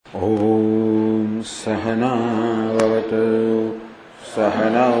ॐ सहना भवतु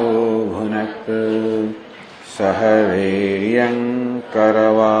सहनौ भुनक्तु सह वीर्यं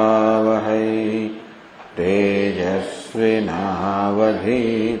करवावहै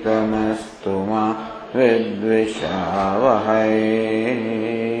तेजस्विनावधीतमस्तु मा विद्विषावहै।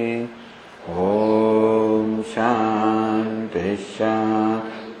 ॐ शान्ति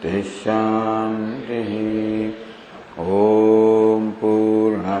शान्ति शान्तिः। ॐ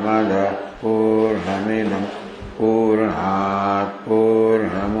पूर्णमदः पूर्णमिदं पूर्णात्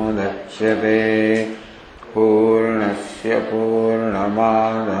पूर्णमुदच्यते पूर्णस्य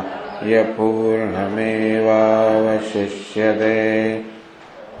पूर्णमादाय पूर्णमेवावशिष्यते।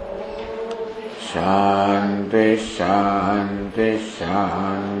 शान्ति शान्ति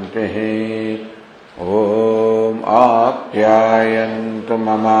शान्तिः। ॐ आप्यायन्तु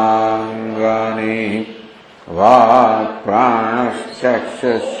ममाङ्गानि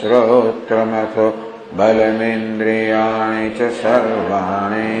वाक्प्राणश्चक्षुश्रोत्रमथो बलमिन्द्रियाणि च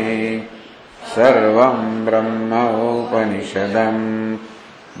सर्वाणि सर्वं ब्रह्मोपनिषदम्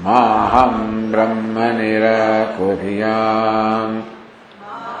माहं ब्रह्म निराकुर्याम्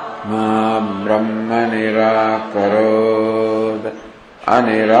मा ब्रह्म निराकरोत्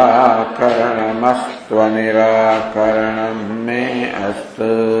अनिराकरणमस्त्वनिराकरणं मे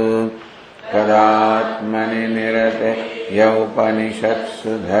अस्तु। तदात्मनि निरते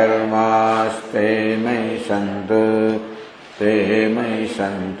यौपनिषत्सु धर्मास्ते मयि सन्तु ते मयि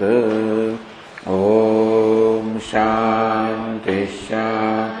सन्तु। ॐ शान्ति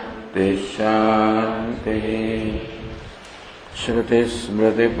शान्ति शान्तिः।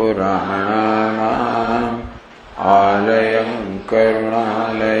 श्रुतिस्मृतिपुराणानाम् आलयं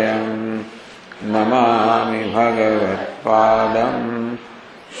करुणालयं नमामि भगवत्पादम्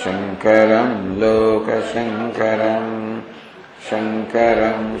शङ्करं लोकशङ्करं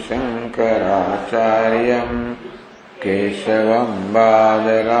शङ्करं शङ्कराचार्यं केशवं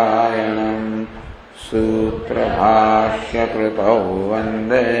बादरायणं सूत्रभाष्यकृतौ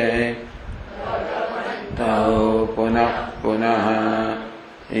वन्दे तौ पुनः पुनः।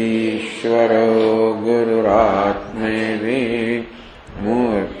 ईश्वरो गुरुरात्मेति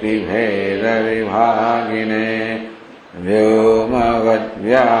मूर्तिभेदविभागिने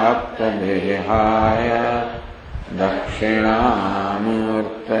व्योमवद्व्याप्तदेहाय दक्षिणामूर्तये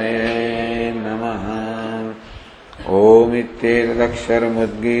नमः।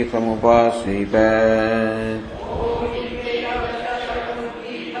 ओमित्येतदक्षरमुद्गीतमुपासीत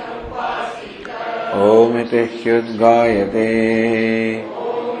ओमिति ह्युद्गायते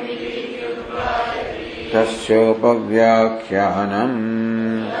तस्योपव्याख्यानम्।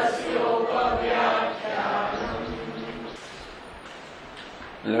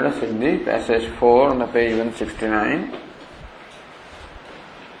 Let us read the passage 4 on the page 169.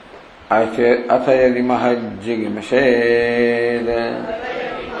 अथ यदि महज्जिगिमषेद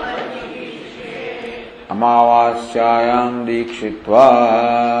अमावास्यायां दीक्षित्वा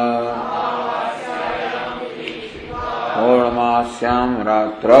पौर्णमास्यां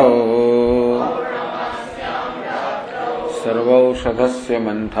रात्रौ सर्वौषधस्य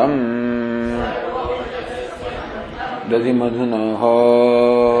मन्थम् दधिमधुनोः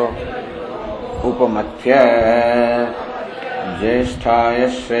उपमथ्य ज्येष्ठाय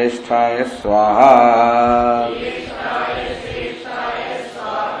श्रेष्ठाय स्वाहा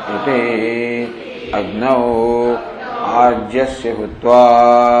इति अग्नौ आज्यस्य हुत्वा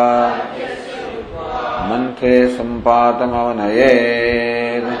मन्थे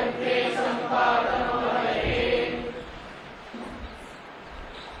सम्पातमवनयेत्।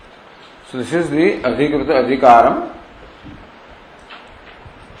 So this is the adhikrita adhikaram.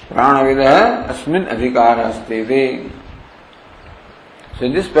 Pranavidah asmin adhikara asti. So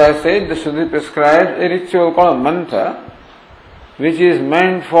in this passage the Shruti prescribes a ritual called mantha, which is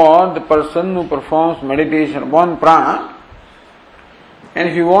meant for the person who performs meditation upon prana. And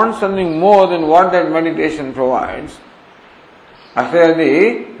if you want something more than what that meditation provides,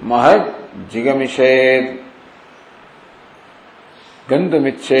 Athayadi Mahad Jigamishet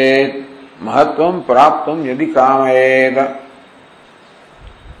Gantamichet Mahatvam Praptam Yadi Kamayed.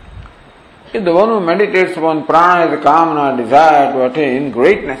 If the one who meditates upon prana is a kamana, desire to attain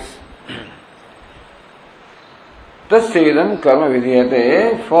greatness, tasvidam karma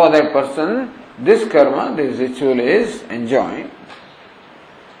vidhyate, for that person this karma, this ritual is enjoined.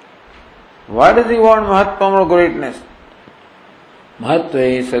 Why does he want mahatvam or greatness?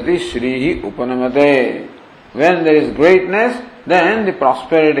 Mahatve sati shrihi upanamate. When there is greatness, then the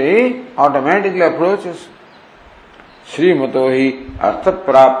prosperity automatically approaches. Srimato hi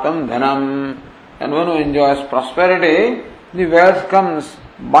arthapraptam dhanam. And one who enjoys prosperity, the wealth comes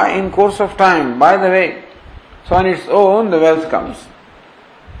by in course of time, by the way. So on its own the wealth comes.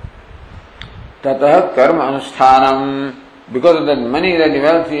 Tatah karma anushthanam. Because of that money that the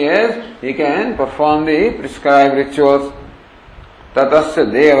wealthy has, he can perform the prescribed rituals. Tatasya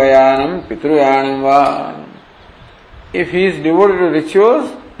devayanam pitruyanam va. If he is devoted to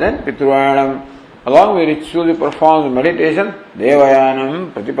rituals, then pitruyanam. Along with rituals he performs meditation,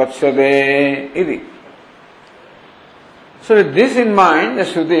 devayanam pratipatsyate iti. So with this in mind, the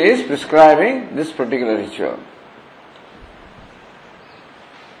Shruti is prescribing this particular ritual.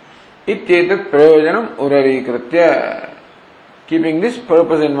 Ityetat prayojanam urarikritya. Keeping this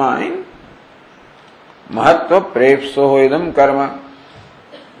purpose in mind, mahatva prepsoho idam karma.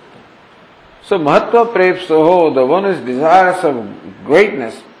 So mahatva prepsoho, the one who is desirous of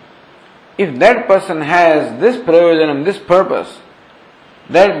greatness, if that person has this prayojanam, this purpose,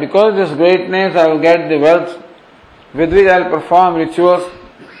 that because of this greatness I will get the wealth with which I will perform rituals,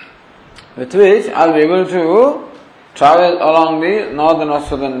 with which I will be able to travel along the northern or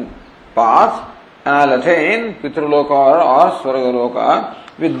southern path, and I will attain Pitraloka or Swargaloka.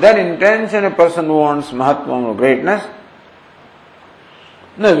 With that intention, a person wants Mahatma or greatness.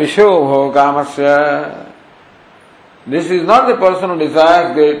 Na Vishobho Kamasya. This is not the person who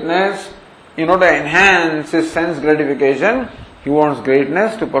desires greatness in order to enhance his sense gratification. He wants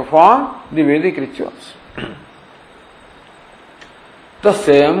greatness to perform the Vedic rituals.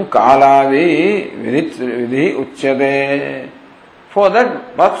 Tasyam Kaladi Vidhi Uchyade. For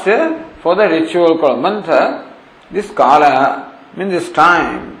that purpose, for the ritual called mantra, this kala means this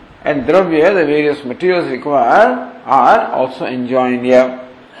time and dravya, the various materials required, are also enjoined here,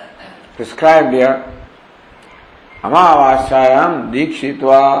 prescribed here. Amavasyayam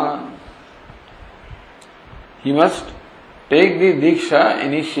dikshitva. He must take the diksha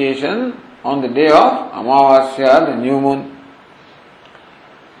initiation on the day of Amavasya, the new moon.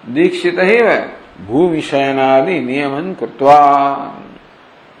 Dikshita hiva bhuvishayanadi niyaman kurtva.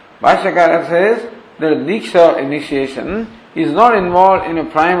 Bhashyakara says that Diksha initiation is not involved in a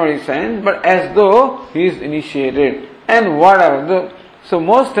primary sense, but as though he is initiated. And whatever. So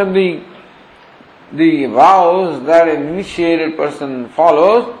most of the vows that an initiated person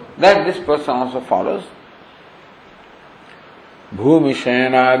follows, that this person also follows.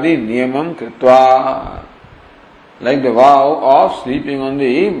 Bhumishayanadi niyamam kritva. Like the vow of sleeping on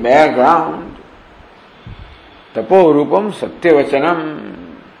the bare ground. Tapo rupam satyavachanam.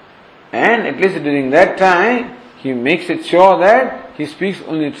 And at least during that time, he makes it sure that he speaks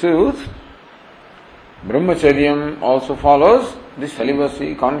only truth. Brahmacharyam also follows the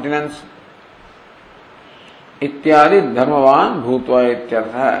celibacy, continence. Ityadi dharmavan bhutva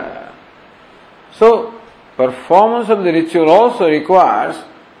ityartha. So, performance of the ritual also requires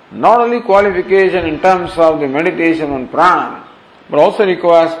not only qualification in terms of the meditation on prana, but also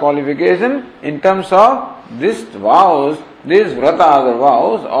requires qualification in terms of these vows, these vratas or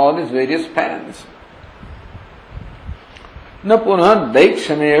vows, or these various penance. Na punah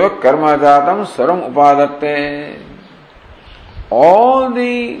daikshameva karma jatam saram upadatte. All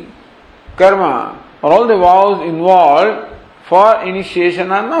the karma or all the vows involved for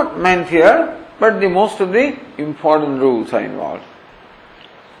initiation are not meant here, but the most of the important rules are involved.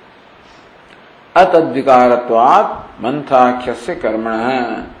 Atadvikaratvat manthakshyasya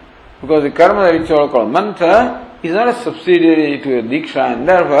karmana. Because the karma, the ritual called mantra, is not a subsidiary to a diksha, and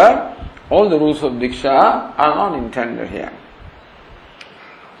therefore all the rules of diksha are not intended here.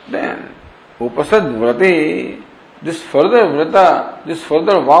 Then, upasad vrati, this further vrata, this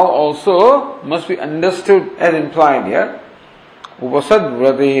further vow also must be understood as implied here. Upasad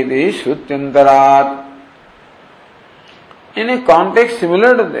vrati iti shrutyantarat. In a context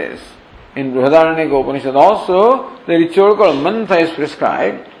similar to this, in Brihadaranyaka Upanishad also, the ritual called mantra is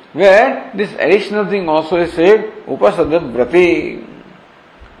prescribed, where this additional thing also is said, upasadat vrati.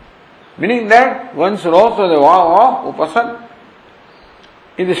 Meaning that one should also the vow of upasad.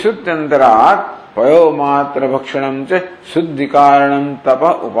 Iti shrutyantarat payo matra bhakshanam cha shuddhikaranam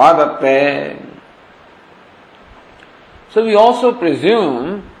tapa upadatte. So we also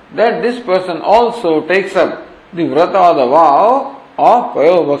presume that this person also takes up the vrata or the vow of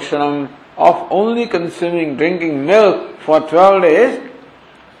payo bhakshanam, of only consuming, drinking milk for 12 days.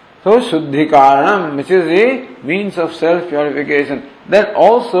 So shuddhikaranam, which is the means of self-purification, that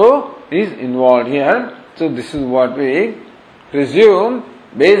also is involved here. So this is what we presume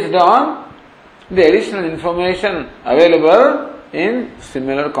based on the additional information available in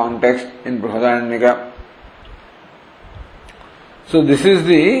similar context in Brihadaranyaka. So this is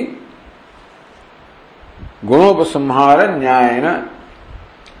the Gunopasamhara Nyayana.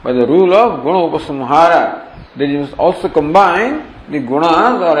 By the rule of Gunopasamhara, that you must also combine the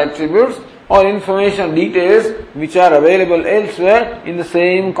gunas or attributes or information details which are available elsewhere in the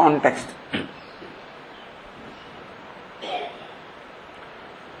same context.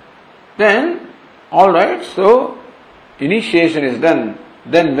 Then, alright, so initiation is done.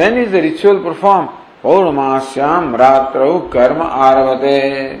 Then when is the ritual performed? Pauramasyam ratrau karma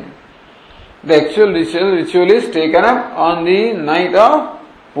aravate. The actual ritual is taken up on the night of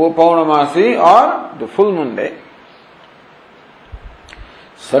Paurnamasi or the full moon day.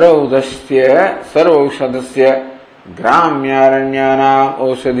 Sarvaudasya, sarvaushadasya, gramyaranyana,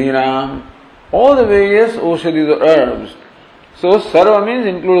 oshadhinam. All the various oshadhis or herbs. So sarva means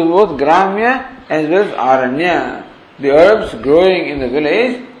includes both gramya as well as aranya. The herbs growing in the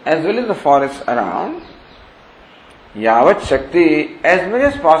village as well as the forests around. Yavat Shakti, as much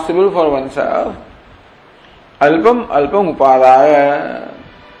as possible for oneself. Alpam upadaya.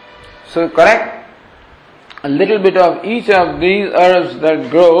 So collect a little bit of each of these herbs that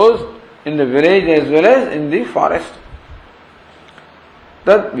grows in the village as well as in the forest.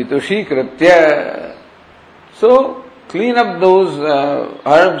 Tat vitushi kritya. So clean up those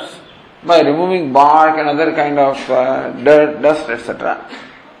herbs by removing bark and other kind of dirt, dust, etc.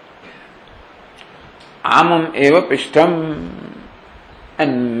 Amam eva pishtam,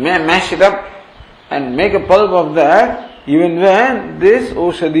 and mash it up and make a pulp of that even when these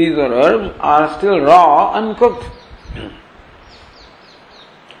oshadhis or herbs are still raw, uncooked.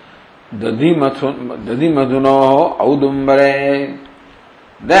 Dadi madhuno audumbare.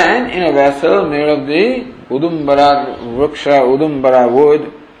 Then in a vessel made of the udumbara vriksha, udumbara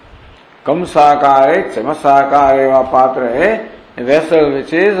wood, kamsakare, chamasakare va patre, a vessel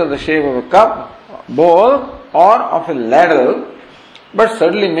which is of the shape of a cup, bowl or of a ladle, but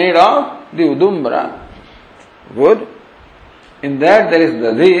certainly made of the udumbara wood. In that there is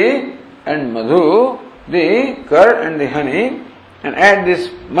dadi and madhu, the curd and the honey, and add this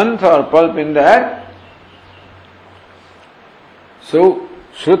mantha or pulp in that. So,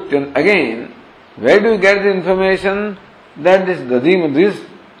 Shrutyan, again, where do you get the information that this dadi madhu,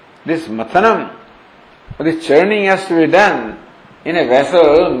 this mathanam, or this churning has to be done in a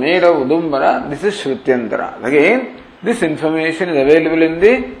vessel made of udumbara? This is Shrutyantara. Again, this information is available in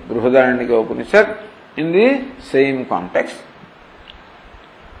the Brihadaranyaka Upanishad in the same context.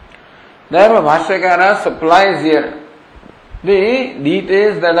 Therefore, Bhashyakara supplies here the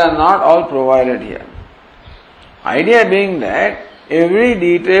details that are not all provided here. Idea being that every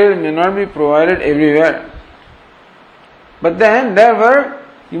detail may not be provided everywhere. But then, therefore,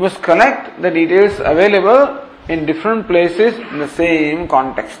 you must collect the details available in different places in the same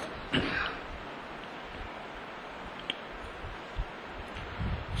context.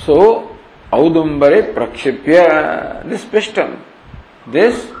 So, audumbare prakshipya, this pishtam,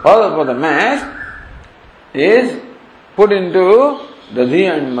 this pulp of the mash is put into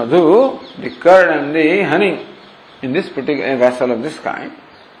dadi and madhu, the curd and the honey, in this particular vessel of this kind.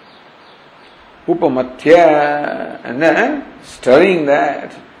 Upamatya, and then stirring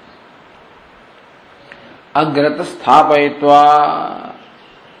that. Agrata sthapayitva,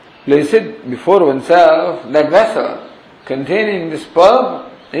 place it before oneself, that vessel containing this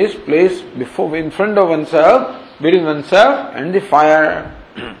pulp is placed before, in front of oneself, between oneself and the fire.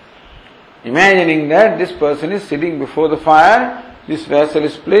 Imagining that this person is sitting before the fire, this vessel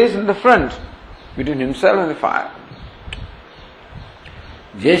is placed in the front, between himself and the fire.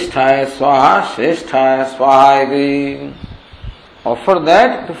 Jesthaya swaha, shreshthaya swaha iti. Offer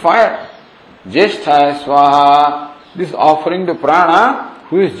that to fire. Jesthaya swaha, this offering to prana,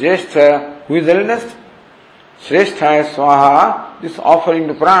 who is Jeshtha, who is the eldest. Shreshthaya swaha, this offering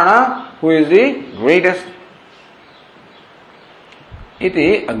to prana, who is the greatest.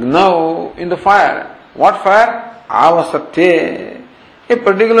 Iti agnau, in the fire. What fire? Avasatya, a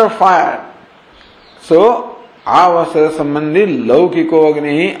particular fire. So, आवस संबंधी लौकिको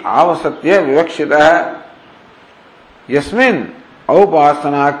अग्नि आवसत्य विवक्षित है यस्मिन्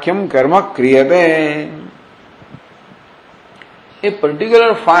औपासनाख्यम कर्म क्रियते. A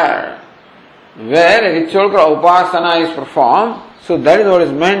particular fire where a ritual called upasana is performed, so that is what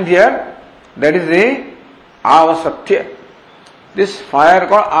is meant here, that is the avasatya. This fire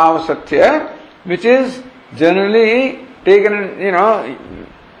called avasatya, which is generally taken,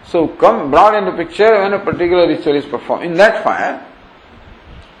 so brought into picture when a particular ritual is performed. In that fire,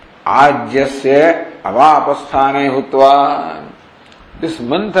 ajyasya avapasthane hutva, this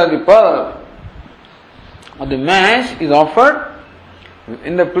mantha, the pulp or the mash is offered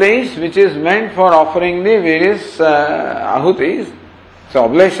in the place which is meant for offering the various ahutis, so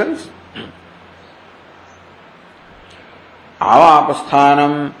oblations.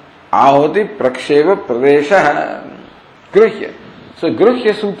 Avapasthanam ahuti praksheva pradesha grihya. So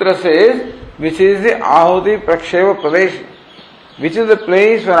Gruhya Sutra says, which is the Ahuti Praksheva Pradesh, which is the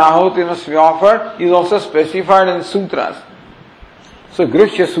place where Ahuti must be offered, is also specified in sutras. So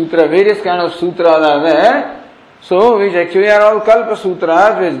Gruhya Sutra, various kind of sutras are there, so which actually are all Kalpa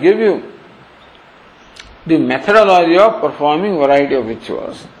Sutras, which give you the methodology of performing variety of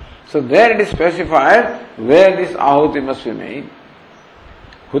rituals. So there it is specified where this Ahuti must be made.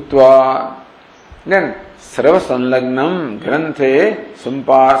 Hutva. Then Sarva Sanlagnam Granthe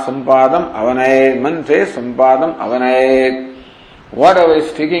Sampadam Avanayet Manthe Sampadam Avanayet. Whatever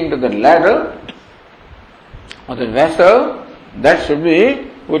is sticking to the ladle or the vessel, that should be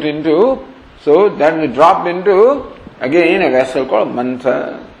put into, so that will be dropped into again a vessel called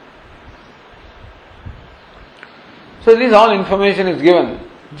mantha. So this all information is given.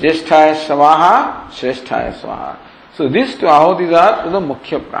 Jesthaya Savaha, Shrestaya Svaha. So these two ahutis are to the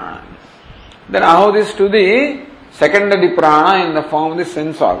Mukhya Prana. Then ahutis to the secondary prana in the form of the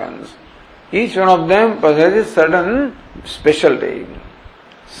sense organs. Each one of them possesses certain specialty,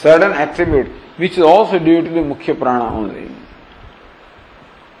 certain attribute, which is also due to the Mukhya Prana only.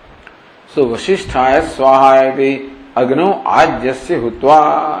 So Vasisthaya Swahayati Agno Ajyasya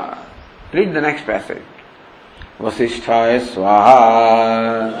Hutva. Read the next passage. Vasisthaya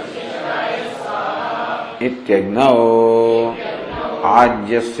Swaha Ityagno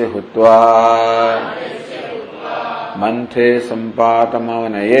Ajyasya Hutva Manthe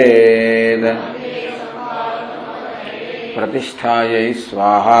Sampatamavnayed Pratisthayai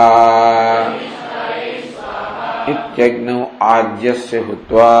Swaha Ityagno Ajyasya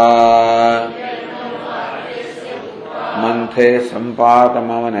Hutva Manthe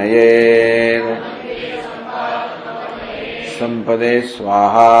Sampatamavnayed Sampade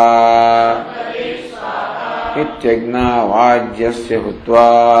Swaha Ityagna Vajyasya Hutva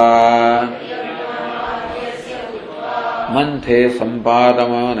Manthe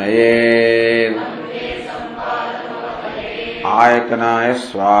Sampadamavnayed Ayatanaya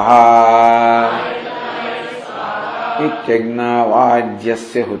Swaha Ityagna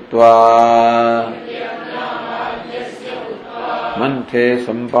Vajyasya Hutva Manthe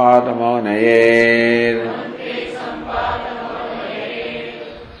Sampadamavnayed.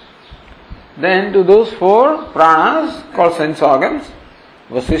 Then to those four pranas called sense organs,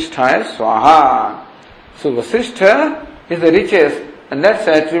 Vasisthaya Swaha. So Vasishtha is the richest, and that's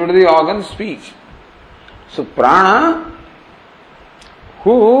attributed to the organ speech. So prana,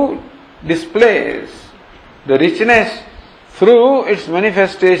 who displays the richness through its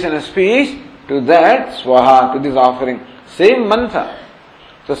manifestation of speech, to that Swaha, to this offering. Same mantha,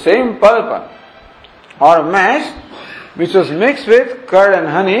 so same pulpa or mash which was mixed with curd and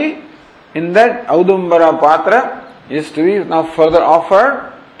honey, in that Audumbara Patra is to be now further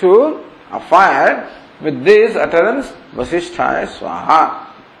offered to a fire with this utterance Vasisthaya Swaha.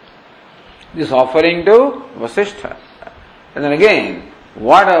 This offering to Vasishtha. And then again,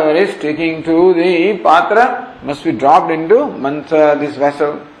 whatever is sticking to the Patra must be dropped into Mantha, this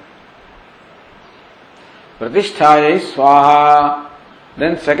vessel. Pratisthaya Swaha.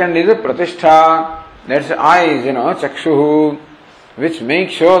 Then second is the Pratishtha. That's the eyes, Chakshuhu, which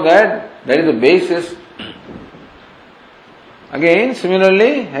makes sure that that is the basis. Again,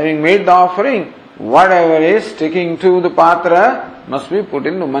 similarly, having made the offering, whatever is sticking to the patra must be put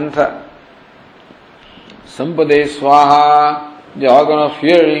into mantha. Sampade Swaha, the organ of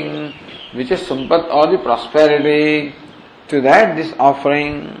hearing, which is sampat or the prosperity, to that this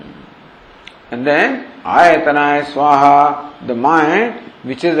offering. And then Ayatanaya Swaha, the mind,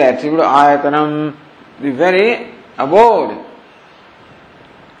 which is the attribute of Ayatanam, the very abode.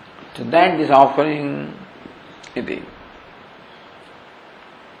 To that this offering iti.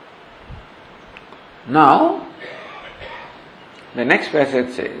 Now, the next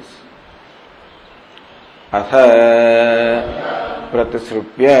passage says, Atha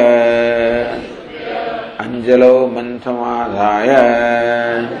pratisrupya anjalo manthamadhaya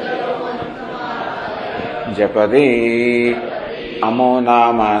japadi amo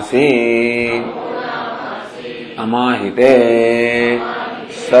namasi amahite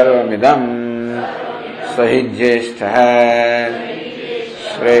सर्वमिदं सहिज्येष्ठः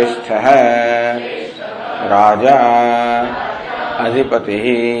श्रेष्ठः राजा अधिपतिः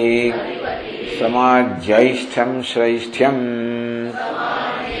समाज्यैष्ठ्यं श्रेष्ठ्यं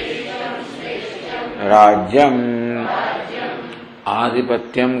राज्यम्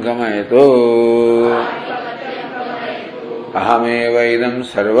आधिपत्यं गमयतु अहमेवैदं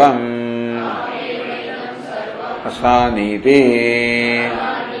सर्वम् असानीति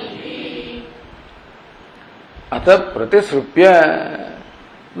Atha pratisrupya.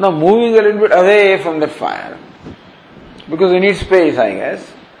 Now moving a little bit away from that fire. because we need space, I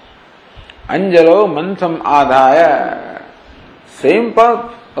guess. Anjalo mantham adhaya. Same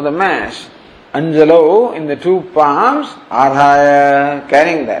pulp of the mash. Anjalo in the two palms, adhaya,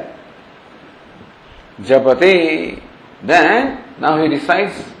 carrying that. Japati. Then, now he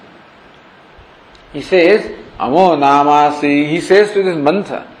recites. He says, Amo namasi. He says to this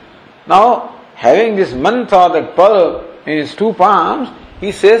mantra. Now, having this mantra, that pulp in his two palms,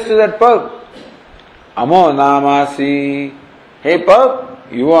 he says to that pulp, Amo namasi. Hey pulp,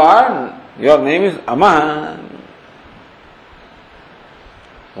 your name is Ama.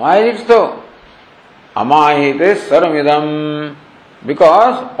 Why is it so? Amahite saramidam.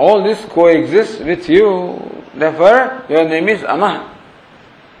 Because all this coexists with you. Therefore, your name is Ama.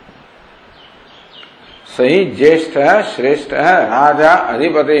 Sahi Jeshta, Shrestha, Raja,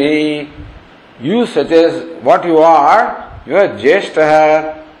 Adhipati. You such as what you are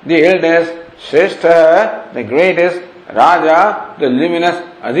Jeshta, the eldest, Shrestha, the greatest, Raja, the luminous,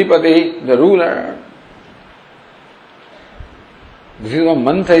 Adhipati, the ruler. This is what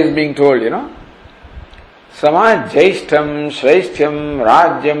mantra is being told, Sama Jeshtam, Shreshtyam,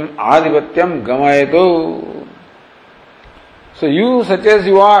 Rajyam, Adhipatyam, Gamayetu. So you such as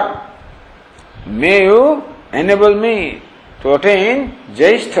you are, may you enable me to attain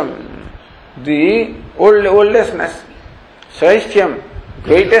Jeshtam, the oldestness, Shreshtyam,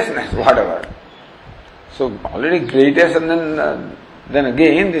 greatestness, whatever. So already greatest and then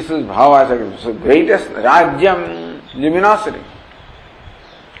again this is Bhava. So greatest, Rajyam, luminosity,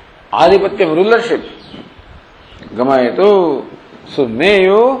 Adhipatyam, rulership, Gamayetu. So may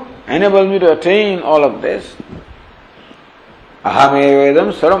you enable me to attain all of this.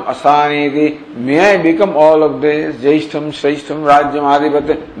 Ahamevedam saram asaniti. May I become all of this. Jeshtam, Shreshtam, Rajyam,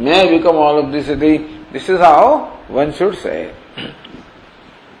 Adhipatyam. May I become all of this. This is how one should say.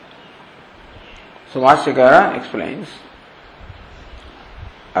 So Vashyakara explains.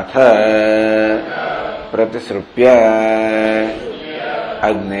 Atha pratisrupya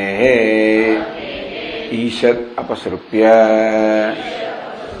agnehe ईशद अपसृप्य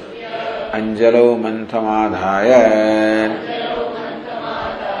अंजलो मंथमाधाय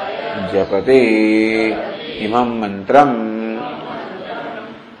जपते इमं मंत्रम.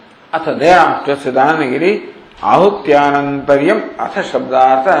 अथ thereafter Siddhanagiri ahutyanantariam atha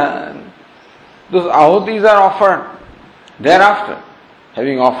shabdartha. Those ahutis are offered thereafter.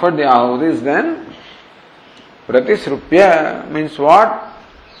 Having offered the ahutis, then pratisrupya means what?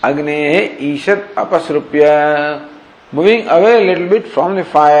 Agnehe Ishat apasrupya, moving away a little bit from the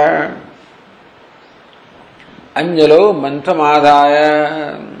fire. Anjalo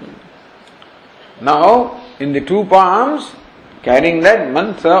manthamadhaya. Now, in the two palms, carrying that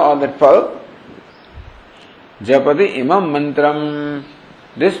mantra or that pulp, Japati imam mantram.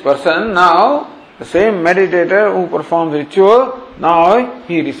 This person now, the same meditator who performs ritual, now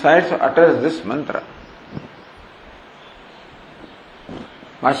he recites or utters this mantra.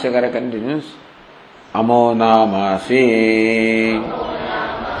 Vashyakara continues, Amo namasi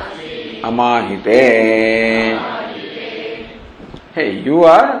amahite. Hey,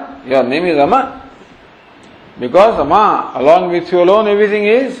 your name is Ama. Because Ama, along with you alone everything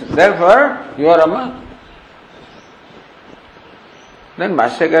is, therefore you are Ama. Then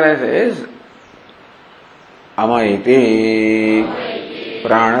Vashyakara says, Amaiti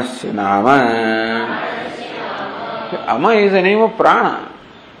pranasya nama. Ama is the name of prana.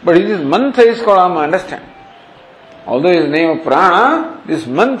 But his mantra is called Ama, understand? Although his name of prana, this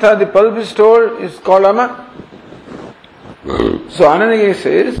mantra, the pulp is told, is called Ama. So Anandagiri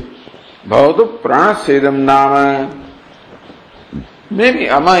says, Bhavatu pranasedam nama. Maybe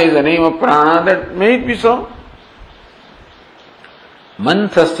Ama is the name of prana, that may it be so.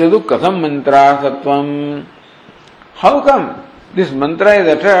 Mantrastyadu katham mantra sattvam. How come this mantra is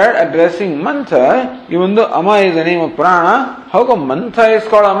uttered addressing mantra, even though Ama is the name of prana? How come mantra is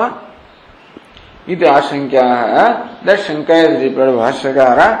called Ama? Iti ashankya. That shanka is replied by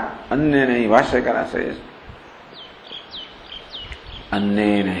Vashyakara. Annena Vashyakara says,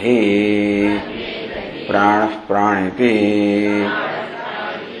 Annena hi pranah praniti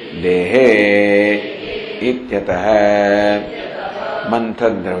dehe ityatah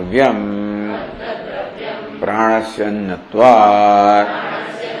mantradravyam प्राणस्य अन्नत्वात्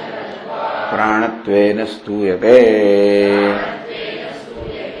प्राणत्वेन स्तूयते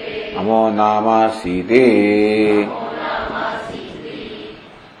Amo नामासीति.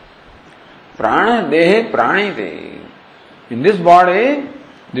 Prana dehe pranite. In this body,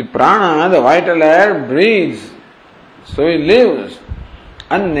 the prana, the vital air, breathes. So it lives.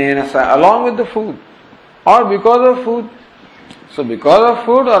 Annena, along with the food. Or because of food. So because of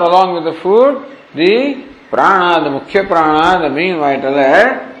food or along with the food, the prana, the mukhya prana, the main vital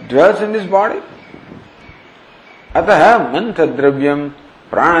air, dwells in this body. Ataha mantha dravyam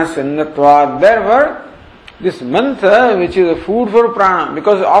prana sannatvad. Therefore, this mantha, which is a food for prana,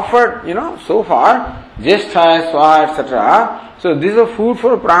 because offered, so far, jesthaya, swaha, etc. So this is a food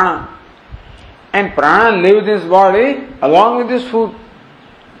for prana. And prana lives in this body along with this food.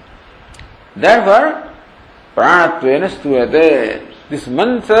 Therefore, pranatvena stuyate. This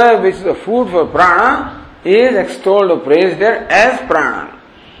mantha, which is a food for prana, is extolled or praised there as prana.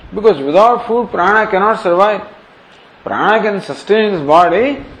 Because without food, prana cannot survive. Prana can sustain his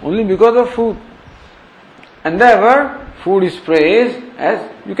body only because of food. And therefore, food is praised as,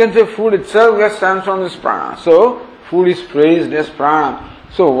 you can say food itself stands from this prana. So, food is praised as prana.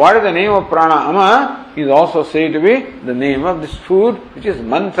 So, what is the name of prana? Ama is also said to be the name of this food, which is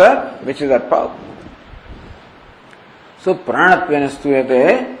mantha, which is that pulp. So, pranatvena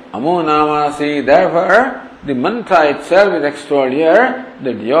stuyate amo namasi. Therefore, the mantha itself is extolled here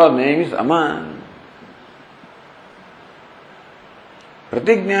that your name is Aman.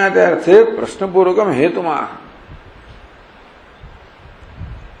 प्रतिज्ञाते अर्थे प्रश्नपूर्वकम हेतुमाह.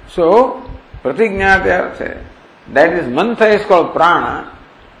 So, प्रतिज्ञाते अर्थे, that is mantha is called prana.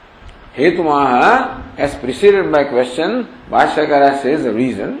 Hetumaha, as preceded by question, Bhashyakara says the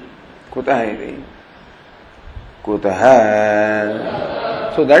reason. Kutaha iti. Kutaha.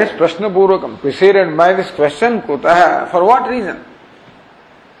 So that is prashnapurvakam, preceded by this question, kutaha. For what reason?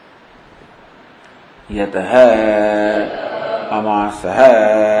 Yataha amasaha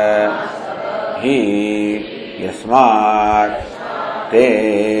hi yasmat te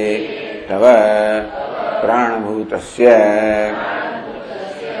tava pranabhutasya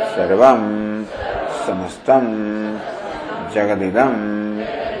sarvam samastam jagadidam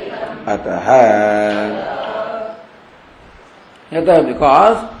ataha. Yataha,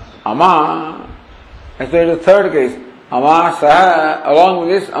 because ama, as there is a third case, ama saha, along with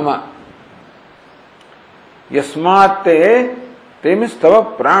this ama. Yasmat te means tava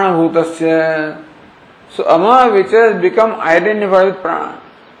pranabhutasya. So ama, which has become identified with prana.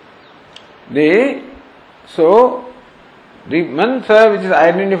 The mantha which is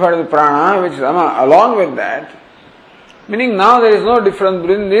identified with prana, which is ama, along with that, meaning now there is no difference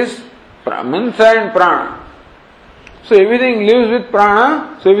between this mantha and prana. So everything lives with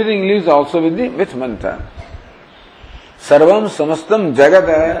prana, so everything lives also with mantha. Sarvam samastam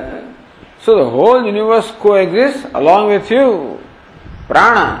jagata. So the whole universe coexists along with you.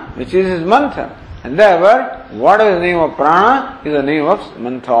 Prana, which is his mantha. And therefore, what is the name of prana is the name of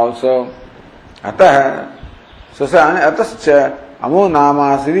mantha also. Ataha, sasana atascha amo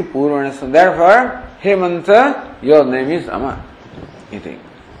namasiri purvanasa. Therefore, hey mantha, your name is Ama. Iti.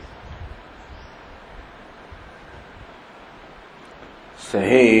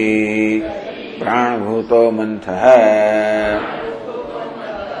 Sahi pranabhuto mantha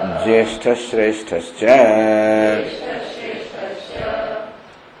ज्येष्ठ श्रेष्ठश्च.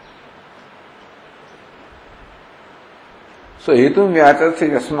 So hetu vyachat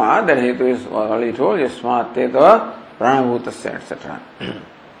yasmat, that hetu is already told, yasmat te tava pranabhutasya, etc.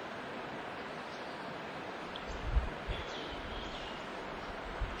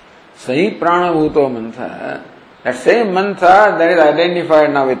 Sahi pranabhuto mantha, that same mantha that is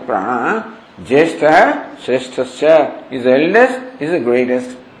identified now with prana, jyeshtha shreshthasya, is the eldest, is the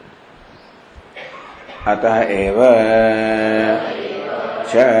greatest. अतः एव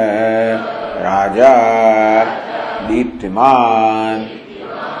च राजा दीप्तिमान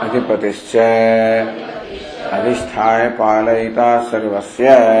अधिपतिश्च अधिष्ठाय पालयिता सर्वस्य.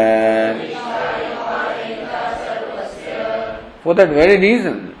 For that very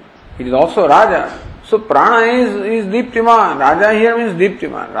reason, it is also Raja. So prana is Deeptiman. Raja here means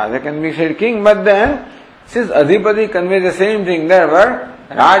Deeptiman. Raja can be said king, but then since Adhipati conveys the same thing, therefore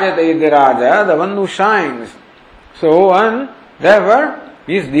Raja Taidya Raja, the one who shines. So one, therefore,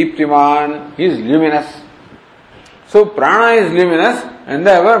 he is Deeptiman, he is luminous. So prana is luminous, and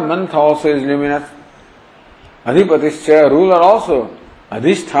therefore mantha also is luminous. Adhipatischa, ruler also.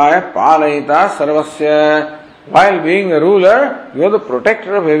 Adhisthaya palayita sarvasya. While being the ruler, you are the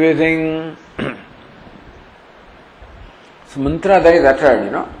protector of everything. So mantra that is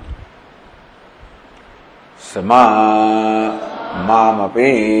uttered, Sama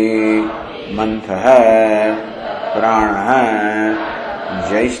Mamapi Mantha Prana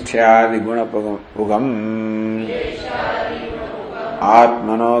Jaishthyadi Gunapugam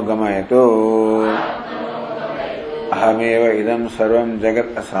Atmano Gamayato Ahameva Idam Sarvam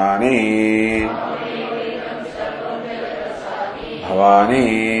Jagat Asani Bhavani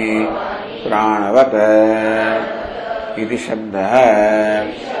Pranavata Iti Shabda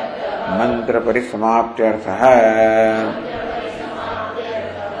मंत्र परिसमाप्त्यर्थः.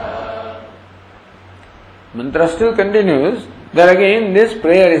 Mantra still continues. There again this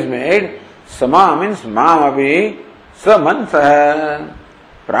prayer is made. Sama means mamapi sa mantra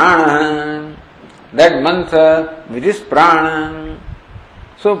prana. That mantra which is prana.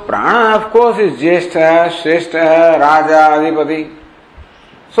 So prana of course is Jyeshtha, Shrestha, Raja, Adhipati.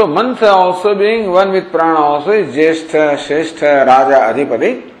 So mantra also being one with prana also is Jyeshtha, Shrestha, Raja,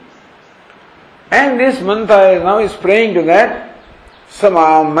 Adhipati. And this mantra is now praying to that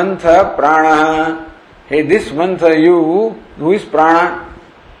Sama mantra prana. Hey, this mantra you, who is prana?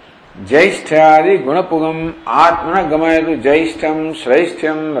 Jaishthyadi gunapugam atmana gamayatu jaishtam,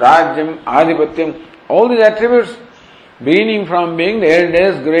 shreshtyam, rajyam, adhipatyam. All these attributes beginning from being the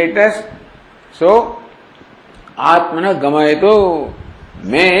eldest, greatest. So, atmana gamayatu.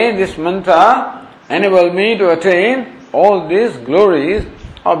 May this mantra enable me to attain all these glories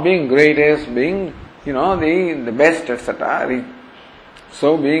of being greatest, being, the best, etc.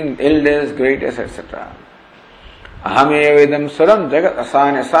 So, being eldest, greatest, etc. Ahamevedam saram jagat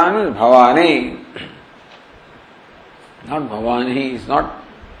asana asana bhavani. Not Bhavani, is not.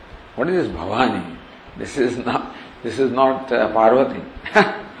 What is this Bhavani? This is not Parvati.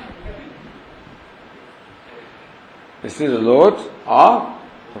 This is the Lord of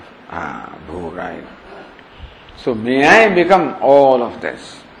Bhu, right? So may I become all of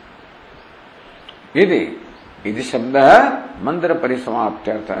this. Iti shabda mantra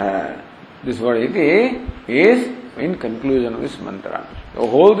parisamaptyartha. This word iti is in conclusion of this mantra. The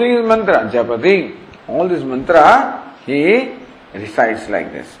whole thing is mantra, japati. All this mantra he recites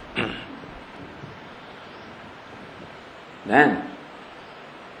like this. Then,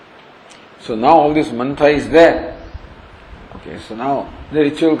 so now all this mantra is there. Okay, so now the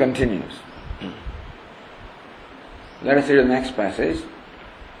ritual continues. Let us read the next passage.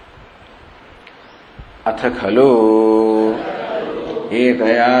 Atha khalu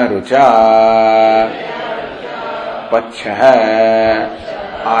etaya rucha pachha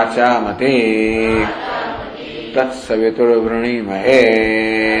achamate tatsavitur vrunimahe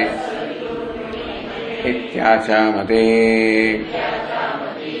ityachamate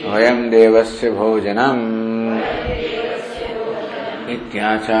vayam devasya bhojanam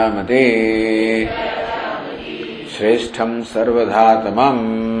ityachamate shreshtham sarvadhatamam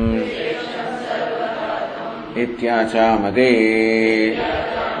ityachamate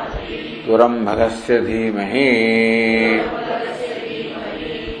turam bhagasya dhimahi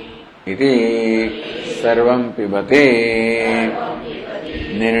iti sarvam pibate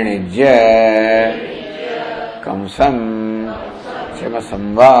nirnijya kamsam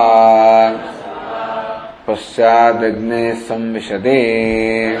chamasamva paschadagne samvishade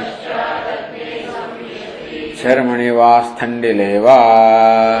charmani vasthandileva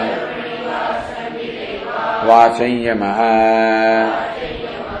vachanyamaha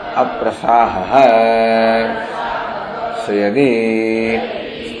aprasaha sayadi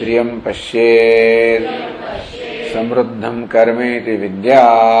striyam pashyet samruddham karmeti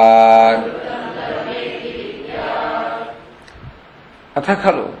vidyat atha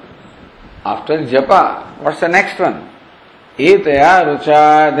after japa, what's the next one? Etaya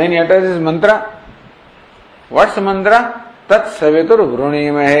rucha, then he utters his mantra. What's the mantra? Tat savitur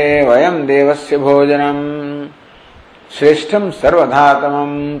vrunimahe vayam devasya bhojanam shreshtham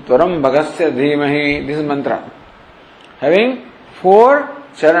sarvadhatamam tvaram bhagasya dhimahi. This is mantra. Having 4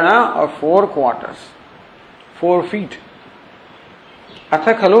 charana or 4 quarters, 4 feet.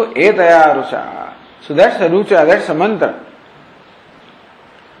 Atha khalu etaya rucha. So that's a rucha, that's a mantra.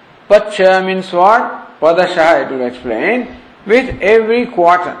 Pacha means what? Padasha, it will explain. With every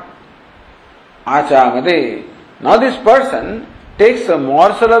quarter. Achamate. Now this person takes a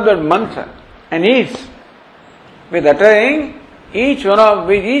morsel of that mantra and eats. With uttering each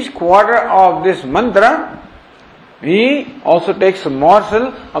quarter of this mantra, he also takes a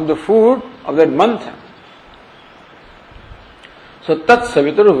morsel of the food of that mantra. So tat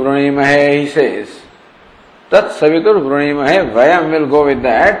savitur vrunimahe, he says. Tat savitur vrunimahe, vayam will go with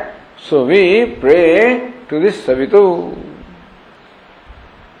that. So we pray to this Savitu.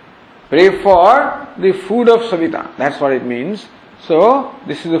 Pray for the food of Savita. That's what it means. So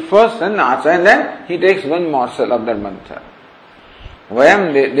this is the first and then he takes one morsel of that mantra.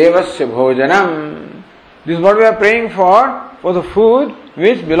 Vayam devasya bhojanam. This is what we are praying for the food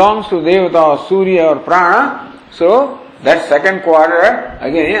which belongs to Devata or Surya or Prana. So that second quarter,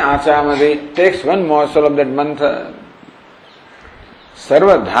 again Achamade takes one morsel of that mantra.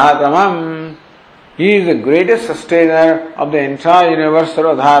 Sarvadhatamam. He is the greatest sustainer of the entire universe.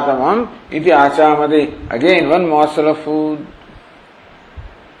 Sarvadhatamam. Iti achamati. Again, one morsel of food.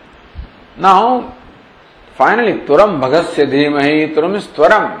 Now, finally, Turam Bhagasya Dhimahi, Turam is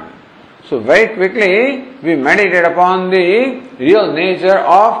Twaram. So very quickly, we meditate upon the real nature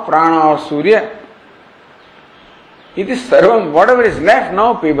of Prana or Surya. It is Sarvam, whatever is left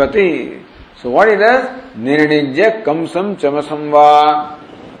now, Pibati. So what it does? Nirnijya Kamsam Chamasamva.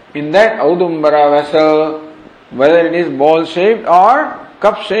 In that Audumbara vessel, whether it is ball shaped or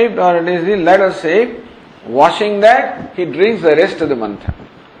cup shaped or it is the ladle shaped, washing that, he drinks the rest of the mantra.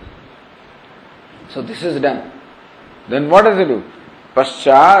 So this is done. Then what does he do?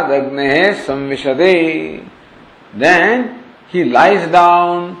 Paschad Agnehe Samvishade. Then he lies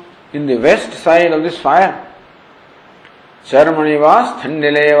down in the west side of this fire. Charmanivas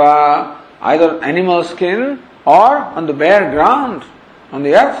Thandileva, either animal skin or on the bare ground, on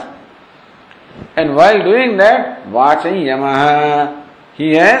the earth. And while doing that, Vachai Yamaha,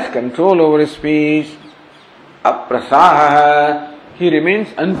 he has control over his speech. Aprasaha, he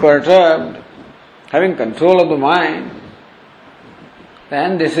remains unperturbed, having control of the mind.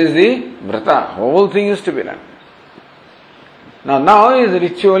 Then this is the vrata, whole thing is to be done. Now his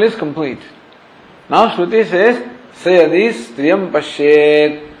ritual is complete. Now Shruti says, Sayadi Striyam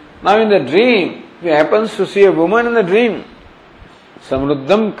Pashyet. Now in the dream, he happens to see a woman in the dream.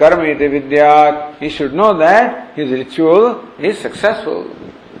 Samruddham Karmete Vidyat. He should know that his ritual is successful.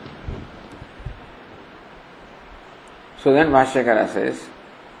 So then Bhashyakara says,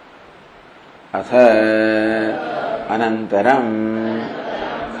 Atha Anantaram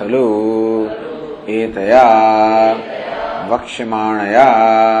Khalu Etaya Vakshimanaya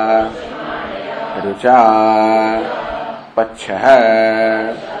Rucha Pachha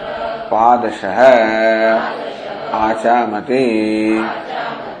Padasha Achamati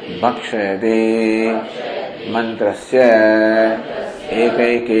Bhakshayati Mantrasya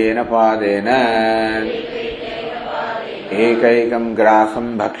Ekaikena Padena Ekaikam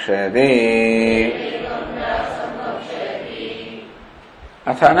Grasam Bhakshayati.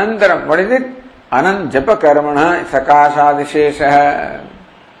 Atha Anantaram, what is it? Anant Japa Karmana Sakashadishesha.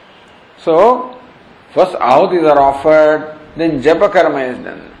 So, first ahutis are offered, then Japa Karma is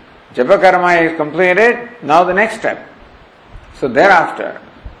done. Japa Karma is completed, now the next step. So thereafter,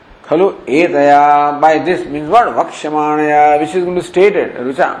 Khalu Etaya, by this means what? Vakshamanaya, which is going to be stated,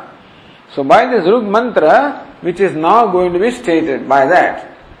 Rucha. So by this Rug mantra, which is now going to be stated by that.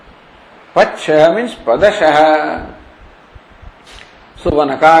 Pacha means Padashaha. So one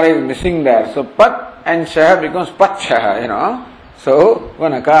akara is missing there. So Pat and Shaha becomes Pachaha, So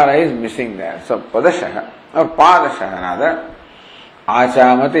one akara is missing there. So Padashaha or Padashaha rather.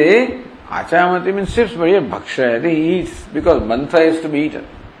 Achamati. Achamati means sips, but here Bhakshayati, he eats because mantra is to be eaten.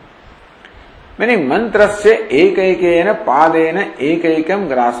 Meaning mantrasya ekaikena padena ekaikam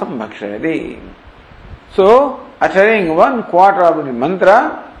grasam bhakshayati. So uttering 1/4 of the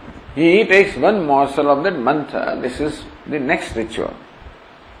mantra, he takes one morsel of that mantra. This is the next ritual.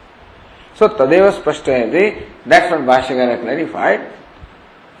 So tadeva spashtayati, that's what Bhashyakara clarified.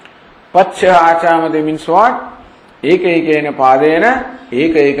 Pacha achamati means what? Ekaikena padena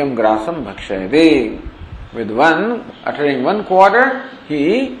ekaikam grasam bhakshayati. With one, uttering 1/4,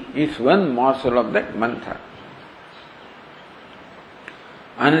 he eats one morsel of that mantra.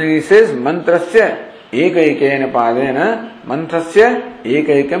 And he says, mantrasya ekaikena padena mantrasya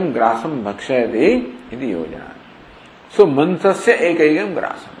ekaikam grasam bhakshayati iti yojana. So mantrasya ekaikam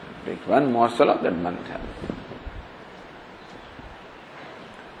grasam. Take one morsel of that mantra.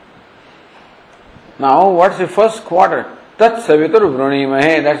 Now, what's the first quarter? Tat savitur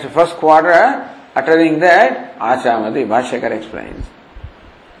vrunimahe. That's the first quarter. Uttering that, Achamati, Bhashyakara explains.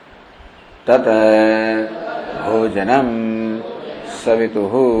 Tat bhojanam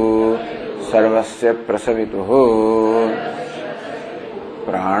savituhu sarvasya prasavituhu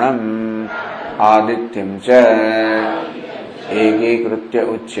pranam adityam cha ekikritya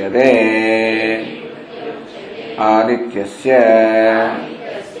uchyate adityasya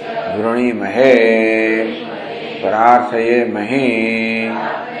vrunimahe prarthaye mahi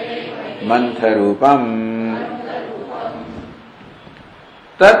Mantharupam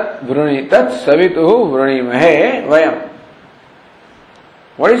Tat savituhu vrunimahe vayam.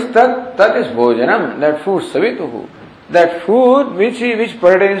 What is tat? Tat is bhojanam, that food, savituhu. That food which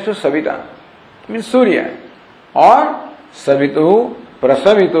pertains to Savita, means Surya. Or savituhu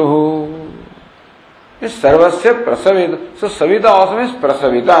prasavituhu. Is sarvasya prasavitu. So Savita also means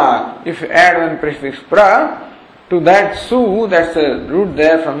prasavita. If you add one prefix pra to that su, that's the root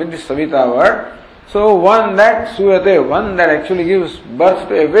there from which the Savita word. So one that suyate, one that actually gives birth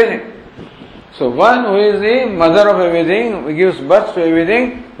to everything. So one who is the mother of everything, who gives birth to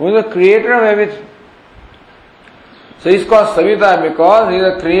everything, who is the creator of everything. So he is called Savita because he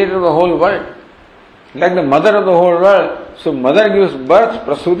is the creator of the whole world. Like the mother of the whole world. So mother gives birth,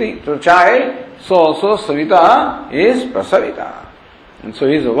 prasuti, to a child. So also Savita is Prasavita. And so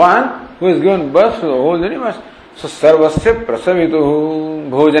he is the one who has given birth to the whole universe. So Sarvasya Prasavituhu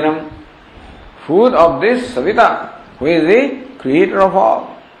Bhojanam. Food of this Savita, who is the creator of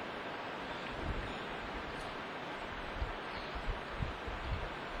all.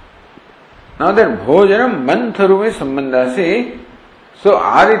 Now that Bhojanam Mantharume Sambandhasi. So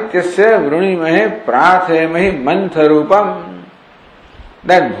Adityasya Vrunimahe Prathemahi Mantharupam.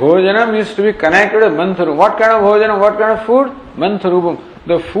 That Bhojanam is to be connected with Mantharu. What kind of Bhojanam? What kind of food? Mantharupam.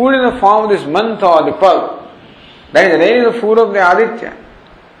 The food in the form of this Mantha or the pulp. That is really the food of the Aditya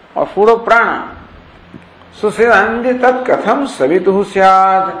or food of Prana. So say Andi Tat Katham Savituhu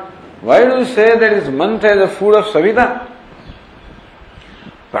Syad. Why do you say that is Mantha is the food of Savita?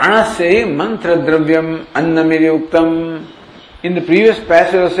 Pranasya mantra dravyam annamiri uktam. In the previous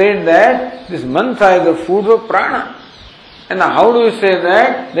passage I said that this mantha is the food of prana. And now how do you say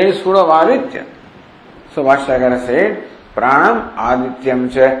that there is food of Aditya? So Vashyakara said, Pranam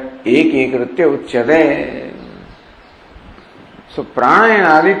Adityam cha ekekritya uchyate. So prana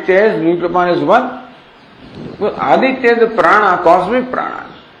and Aditya is looked upon as one. Well, Aditya is the prana, cosmic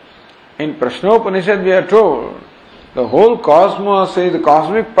prana. In Prashnopanishad we are told, the whole cosmos is the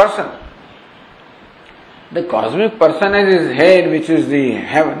cosmic person. The cosmic person has his head, which is the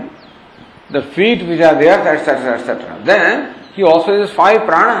heaven, the feet which are the earth, etc., etc. Then he also has 5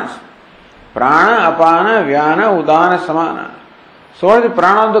 pranas. Prana, apana, vyana, udana, samana. So what is the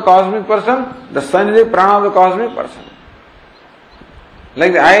prana of the cosmic person? The sun is the prana of the cosmic person.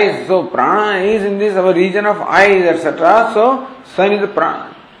 Like the eyes, so prana is in this our region of eyes, etc. So sun is the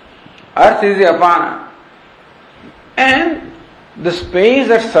prana. Earth is the apana. And the space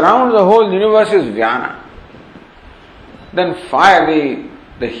that surrounds the whole universe is vyana. Then fire,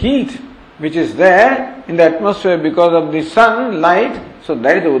 the heat which is there in the atmosphere because of the sun light, so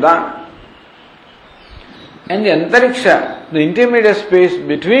that is the udana. And the antariksha, the intermediate space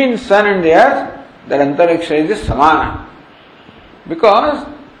between sun and the earth, that antariksha is the samana. Because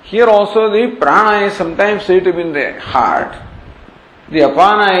here also the prana is sometimes said to be in the heart. The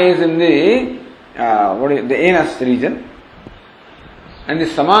apana is in the anus region. And the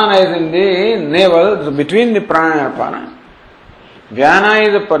samana is in the navel, so between the prana and apana. Vyana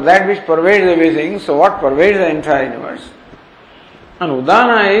is that which pervades everything, so what pervades the entire universe? And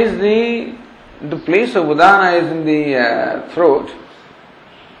udana is the place of udana is in the throat.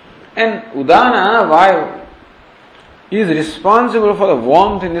 And udana, vayu, is responsible for the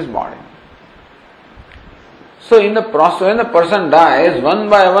warmth in this body. So in the process, when the person dies, one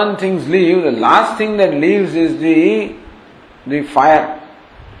by one things leave. The last thing that leaves is the fire.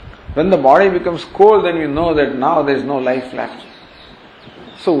 When the body becomes cold, then you know that now there is no life left.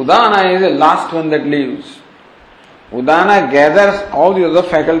 So udana is the last one that leaves. Udana gathers all the other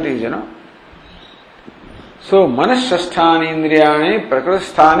faculties, So manashasthani indriyani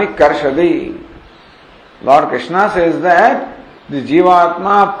prakritisthani karshadi. Lord Krishna says that the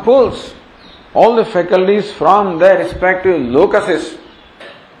Jivatma pulls all the faculties from their respective locuses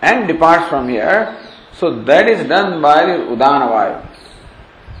and departs from here. So that is done by the udana vayu.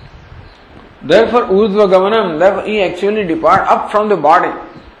 Therefore, urdhva gamanam, therefore he actually departs up from the body.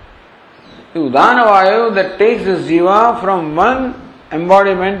 The udana vayu that takes the jiva from one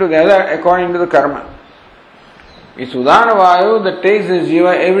embodiment to the other according to the karma. It's udana vayu that takes the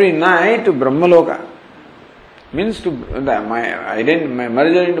jiva every night to Brahmaloka. Means to my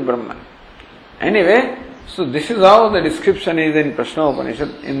merger into Brahman. Anyway, so this is how the description is in Prashna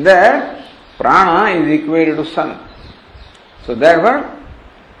Upanishad. In that, prana is equated to sun. So therefore,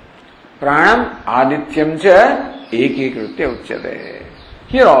 pranam adityam cha ekikritya uchyate.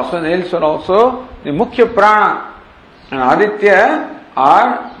 Here also, and elsewhere also, the mukhya prana and aditya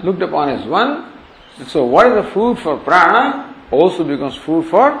are looked upon as one. So what is the food for prana also becomes food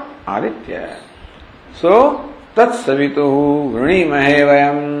for aditya. So, tat savituhu vrunimahe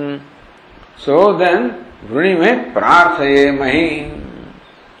vayam. So then, vrunimahe prarthaye mahi.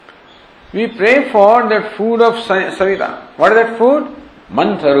 We pray for that food of Savita. What is that food?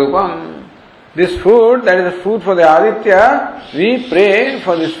 Mantharupam. This food, that is the food for the Aditya, we pray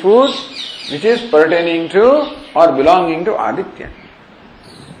for this food which is pertaining to or belonging to Aditya.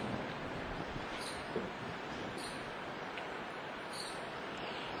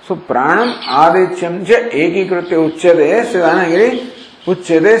 So pranam adityam cha ekikritya uchyate siddhanagiri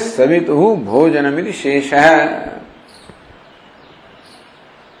uchyate savituhu bhojanamiti shesha.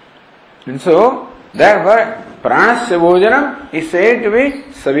 And so, therefore, pranasya bhojanam is said to be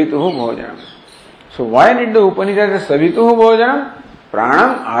savituhu bhojanam. So So why did the Upanishad say Savituhu Bhojanam?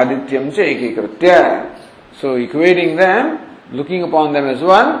 Pranam Adityam cha ekikritya. So equating them, looking upon them as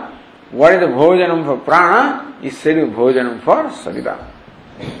one, what is the Bhojanam for Prana is said to be Bhojanam for Savita.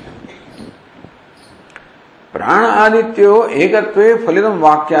 Prana Adityo ekatve phalidam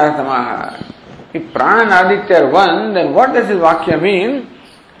vakyarthamaha. If Prana and Aditya are one, then what does this Vakya mean?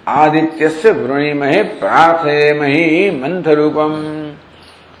 Adityasya vrunimahe prarthayemahi mantharupam.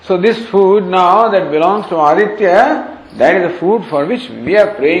 So this food now that belongs to Aditya, that is the food for which we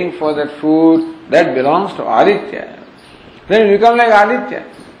are praying for, that food that belongs to Aditya. Then we become like Aditya.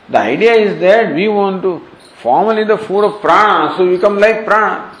 The idea is that we want to formally the food of Prana, so we become like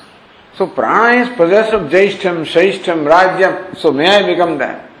Prana. So Prana is possessed of Jaishtham, Shaishtham, Rajyam, so may I become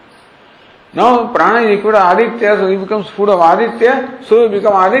that. Now Prana is equal to Aditya, so he becomes food of Aditya, so we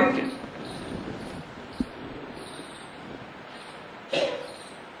become Aditya.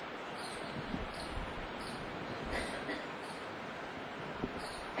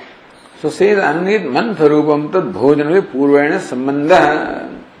 So says Anit Mantharupam Tad Bhojanam Purvena Sambandha.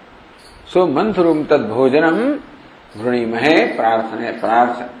 So Mantharupam Tad Bhojanam Vrunimahe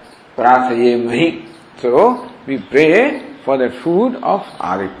Prarthayemahi. So we pray for the food of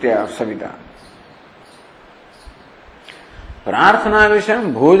Aditya or Savita. Prarthana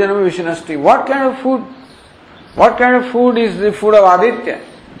Visham Bhojanam Vishnasti. What kind of food? What kind of food is the food of Aditya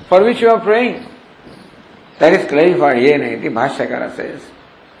for which you are praying? That is clarified here. The Bhashyakara says.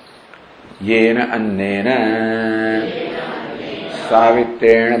 Yena annena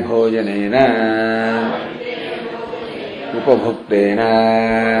savitrena bhojanena upabhuktena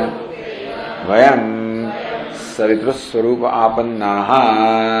vayam savitrasvarupa apannaha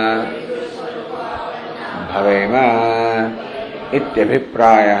bhavema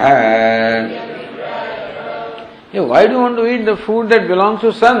ityabhiprayah. Why do you want to eat the food that belongs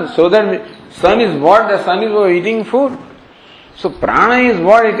to sun? So that sun is what? The sun is for eating food. So prana is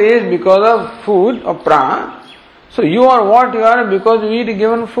what it is because of food of prana. So you are what you are because you eat a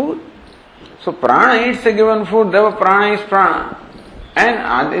given food. So prana eats a given food, therefore prana is prana.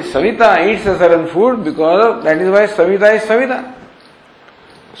 And Savita eats a certain food because of that is why Savita is Savita.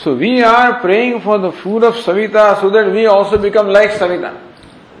 So we are praying for the food of Savita so that we also become like Savita.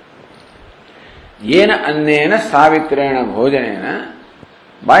 Yena annena savitrena bhojanena.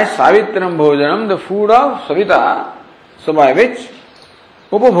 By savitram bhojanam, the food of Savita. So by which?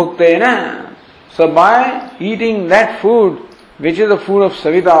 Upabhuktena. So by eating that food, which is the food of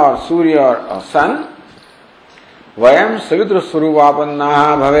Savita or Surya or sun, vayam savitra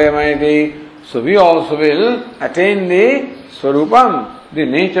swarupapannaha bhavemaiti. So we also will attain the swarupam, the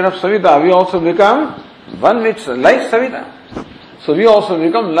nature of Savita. We also become one which like Savita. So we also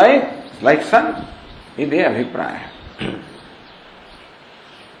become like sun. Ide abhipraya.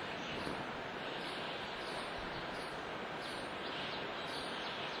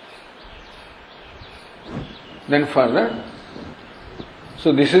 Then further,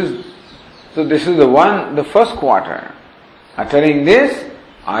 so this is the first quarter. Uttering this,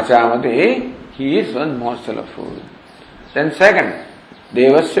 Achamati, he is one morsel of food. Then second,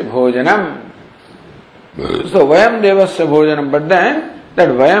 Devasya Bhojanam. So Vayam Devasya Bhojanam, but then that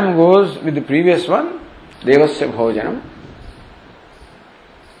Vayam goes with the previous one, Devasya Bhojanam.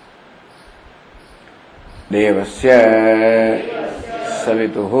 Devasya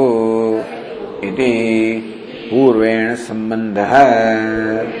Savituhu iti Purvena Sambandha.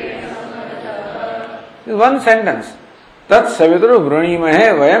 One sentence. Tat Savitru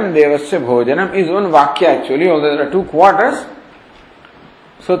Vrunimahe Vayam Devasya Bhojanam is one Vakya actually, although there are two quarters.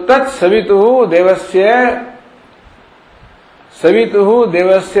 So Tat Savituhu Devasya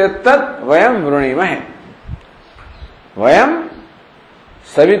Tat Vayam Vrunimahe. Vayam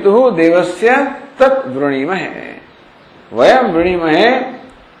Savituhu Devasya Tat Vrunimahe. Vayam Vrunimahe.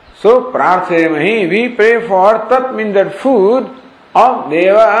 So, prarthayemahi, we pray for tat means that food of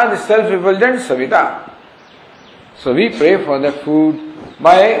Deva, the self-effulgent Savita. So, we pray for that food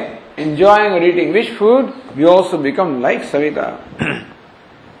by enjoying or eating which food, we also become like Savita.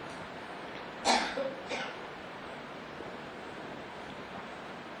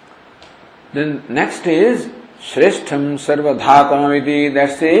 Then next is Shreshtham Sarvadhatamamiti,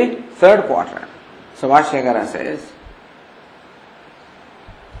 that's the third quarter. So, Bhashyakara says,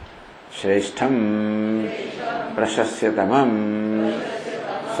 श्रेष्ठम प्रशस्यतमं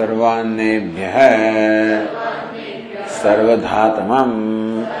सर्वान्नेभ्यः सर्वधातमं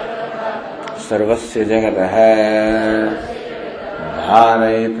सर्वस्य जगतः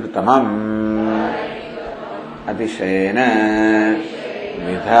धारयितृतमम् अतिशयेन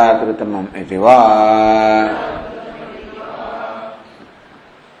विधातृतमम् इति वा.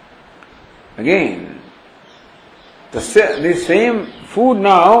 Again, The same food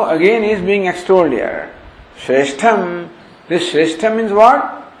now again is being extolled here. Shreshtham. This Shreshtham means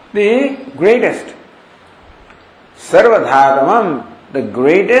what? The greatest. Sarvadhatamam, the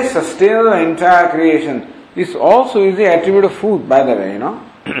greatest sustainer of the entire creation. This also is the attribute of food, by the way,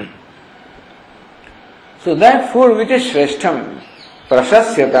 So that food which is Shreshtham,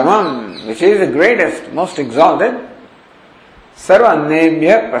 Prashasyatamam, which is the greatest, most exalted,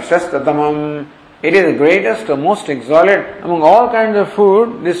 Sarvannebhya Prashastatamam, it is the greatest or most exalted among all kinds of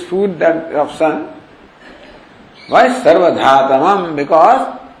food, this food that of sun. Why Sarvadhatamam?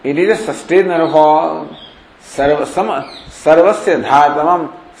 Because it is a sustainer of all. Sarvasya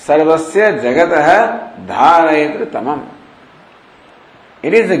dhatamam, sarvasya jagatah dharayatri tamam.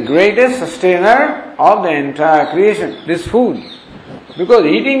 It is the greatest sustainer of the entire creation, this food. Because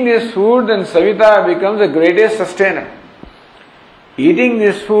eating this food, then Savita becomes the greatest sustainer. Eating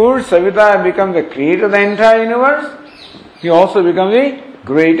this food, Savita becomes the creator of the entire universe. He also becomes the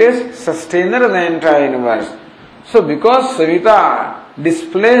greatest sustainer of the entire universe. So because Savita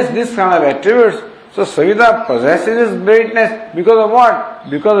displays this kind of attributes, so Savita possesses this greatness because of what?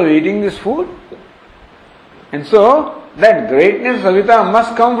 Because of eating this food. And so that greatness Savita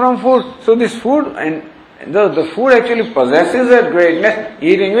must come from food. So this food and the food actually possesses that greatness,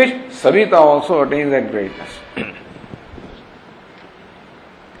 eating which Savita also attains that greatness.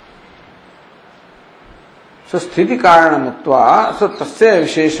 So sthiti karana muktva, so tasya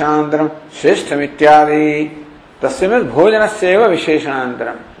visheshantaram shreshthamityadi, tasya means bhojanasya eva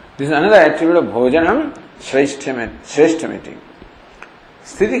visheshantaram. This is another attribute of bhojanam, shreshtamiti.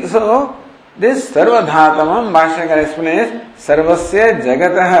 Sthiti, so this sarvadhatamam, Bhashyakara explains, sarvasya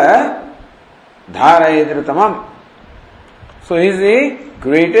jagatah dharayatritamam. So he is the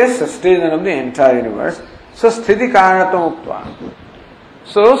greatest sustainer of the entire universe. So sthiti karanatam uktva.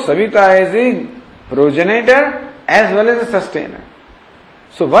 So Savita is the progenitor as well as the sustainer.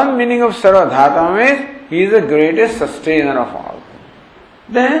 So one meaning of sarvadhatamam is he is the greatest sustainer of all.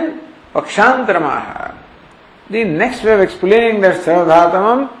 Then Pakshantaramaha. The next way of explaining that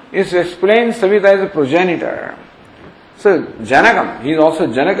sarvadhatamam is to explain Savita as a progenitor. So Janakam, he is also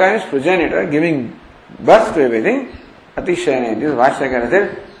Janaka is progenitor, giving birth to everything. Atishayana, this Bhashyakara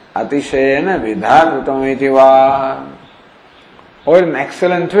said, Atishayana vidhatrutam itiva. Or in an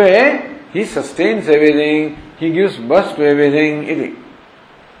excellent way, he sustains everything, he gives birth to everything, iti.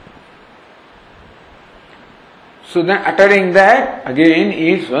 So then uttering that, again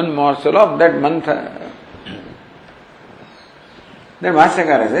eats one morsel of that mantra. Then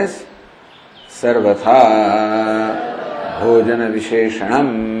Bhashyakara says, Sarvatha bhojana visheshanam.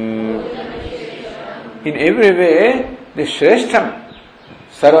 In every way, the Shreshtham,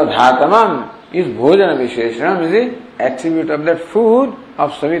 Sarvadhatamam, is bhojana visheshanam, is the attribute of that food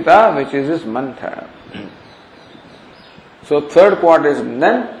of Savita, which is this mantra. So third part is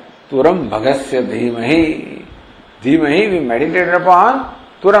then, Turam bhagasya dhimahi. Dhimahi, we meditated upon,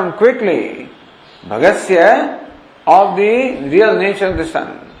 Turam quickly. Bhagasya, of the real nature of the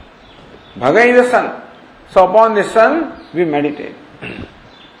sun. Bhaga is the sun. So upon the sun, we meditate.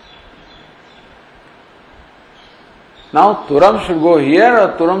 Now Turam should go here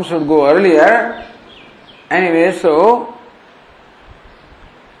or Turam should go earlier. Anyway, so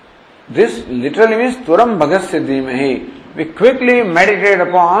this literally means Turam Bhagasya Dhimahi. We quickly meditate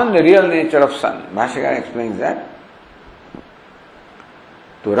upon the real nature of sun. Bhashyakara explains that.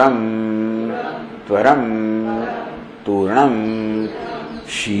 Turam, Twaram, Turnam,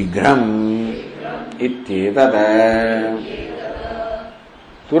 Shighram, Ityetad.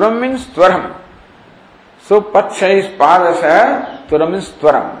 Turam means Twaram. So Patsha is Padasha, Turam means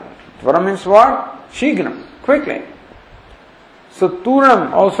Twaram. Twaram means what? Shighram, quickly. So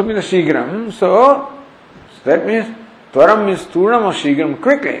Turam also means Shighram. So that means Twaram means Turam or Shighram,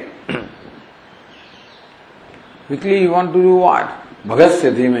 quickly. Quickly you want to do what?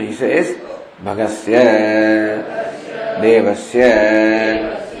 Bhagasya Dhima, he says, Bhagasya Devasya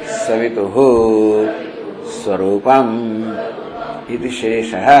Savituhu Swarupam Iti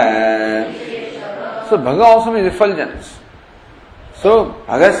Sheshaha. So Bhaga also means effulgence. So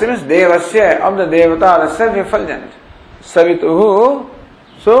Bhagasya means Devasya, of the Devata, the self-effulgent. Savituhu,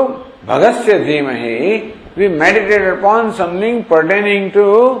 so Bhagasya Dhimahi, we meditated upon something pertaining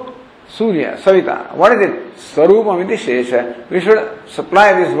to Surya, Savita. What is it? Swarupam iti Shesha. We should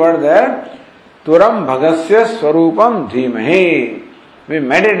supply this word there. Turam Bhagasya Swarupam Dhimahi. We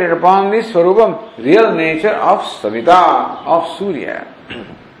meditate upon this Swarupam, real nature of Savita, of Surya.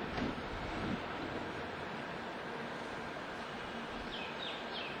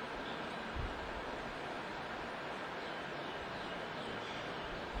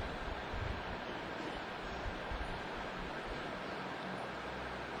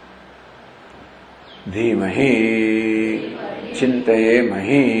 Dhimahi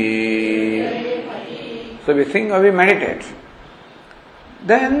Chintayemahi. So we think or we meditate.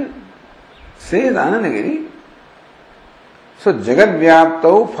 Then says Anandagiri, so Jagat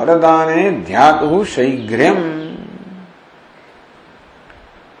Vyaptau Phaladane Dhyatuhu Shaigryam.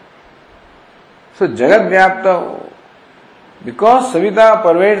 So Jagat Vyaptau, because Savita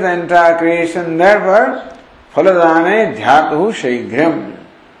pervades the entire creation, therefore Phaladane Dhyatuhu Shaigryam.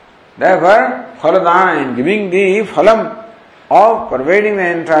 Therefore, Phaladana, in giving the phalam of pervading the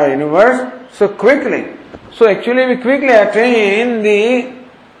entire universe, so quickly. So actually we quickly attain the,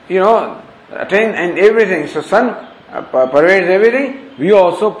 attain and everything. So sun pervades everything, we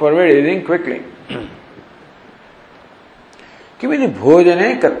also pervade everything quickly. Kividi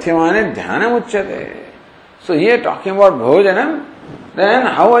bhojane kathyamane dhyanam uchyate. So here talking about bhojanam, then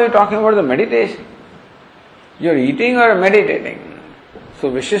how are you talking about the meditation? You are eating or meditating? So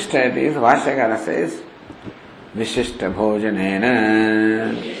Vishishta, it is, Vashyakara says, Vishishta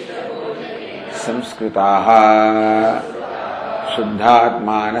bhojanena samskritaha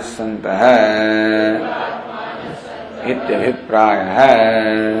shuddhatmanas santaha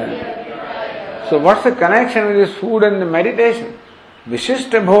ityabhiprayah. So what's the connection with this food and the meditation?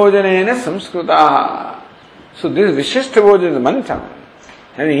 Vishishta bhojanena samskritaha. So this Vishishta bhojan is the mantra.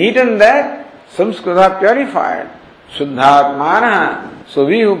 Having eaten that, samskrita purified. Shuddhatmana. So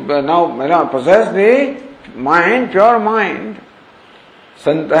we who now possess the mind, pure mind.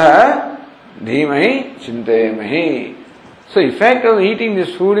 Santaha dhimahi chintayemahi. So effect of eating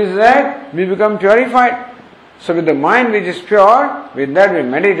this food is that we become purified. So with the mind which is pure, with that we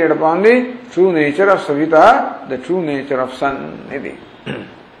meditate upon the true nature of Savita, the true nature of sun.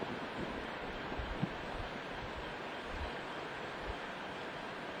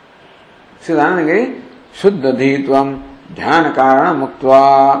 Siddhanagiri, Shuddha dhitvam dhyana karana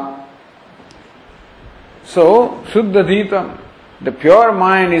muktva. So, Shuddha dhitvam, the pure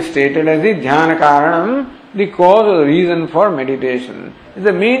mind is stated as the dhyana karanam, the cause or the reason for meditation. It's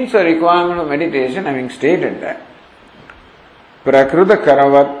the means or requirement of meditation, having stated that. Prakruta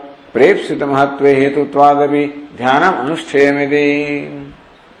karavat prepsita mahatve hetuttvadavi dhyanam anushthayamidi.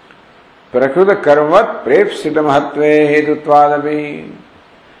 Prakruta karavat prepsita mahatve hetuttvadavi.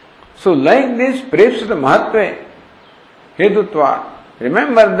 So like this prepsita mahatve hetutva,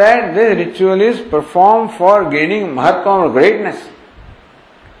 remember that this ritual is performed for gaining mahatma or greatness.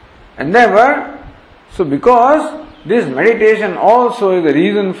 And therefore, so because this meditation also is the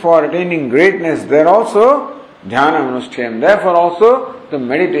reason for attaining greatness, there also dhyana anushtayam, therefore also the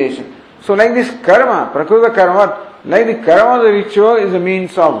meditation. So like this karma, prakruta karma, like the karma of the ritual is a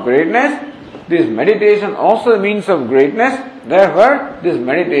means of greatness, this meditation also a means of greatness, therefore this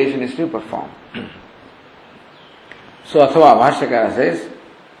meditation is to perform. So Athava Bhashyakara says,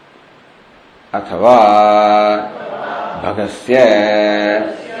 Athava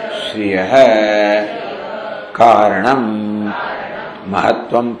Bhagasya Shriyaha Karanam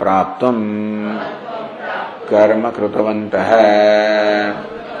Mahatvam Praptam Karma Krutavantaha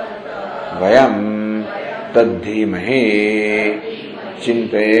Vayam Tadhimahi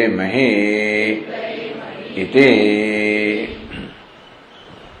Chintayemahi Iti.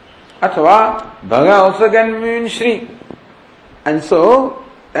 Athava Bhaga also can mean Shri. And so,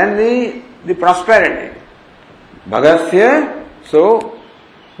 then the prosperity. Bhagasya, so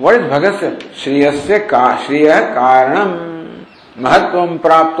what is Bhagasya? Shriyasya Shriya Karanam Mahatvam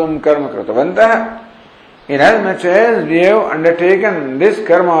Praptum Karma Krutavantaha. Inasmuch as we have undertaken this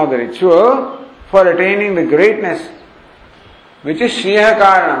karma of the ritual for attaining the greatness, which is Shriya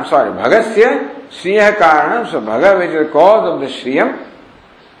Karanam, Bhagasya Shriya Karanam, so Bhaga which is the cause of the Shriyam,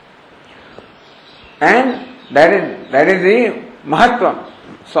 and that is the Mahatvam.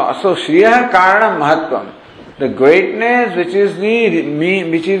 So Shriya Karanam Mahatvam, the greatness which is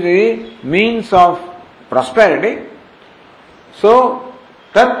the means of prosperity. So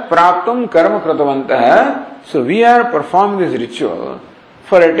Tat Praptum Karma Krutavantaha. So we are performing this ritual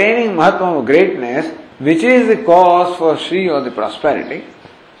for attaining Mahatma of greatness, which is the cause for Shri or the prosperity.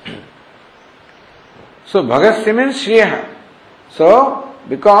 So Bhagasya means Shriya. So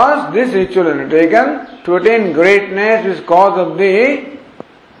because this ritual is undertaken to attain greatness, which is cause of the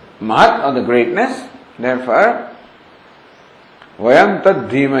Mahat or the greatness, therefore Vayam Tad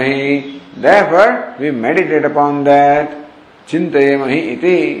Dhimahi, therefore we meditate upon that. Chintayemahi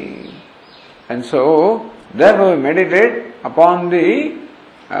iti. And so, therefore we meditate upon the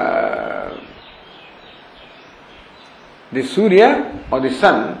Surya or the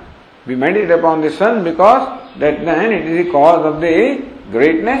sun. We meditate upon the sun because that then it is the cause of the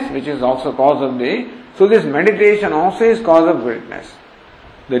greatness, which is also cause of the. So this meditation also is cause of greatness.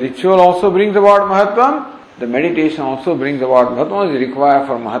 The ritual also brings about Mahatvam, the meditation also brings about Mahatvam. What is required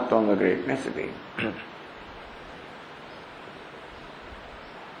for Mahatvam, the greatness it is.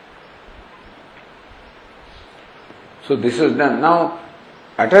 So this is done. Now,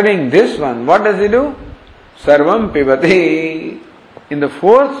 uttering this one, what does he do? Sarvam pibati. In the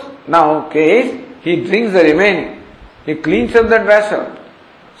fourth now case, he drinks the remaining. He cleans up that vessel.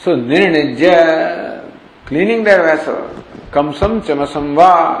 So nirnijya, cleaning that vessel. Kamsam chamasam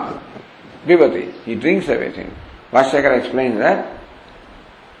va pibati. He drinks everything. Vashyakara explains that.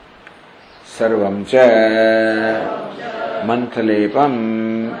 Sarvam cha manthalepam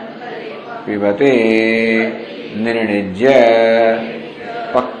pibati. निर्णिज्य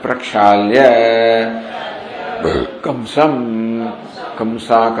प्रक्षाल्य कंसम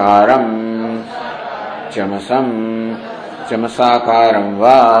कंसाकारम चमसम चमसाकारम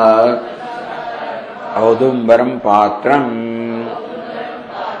वा औदुम्बरम पात्रम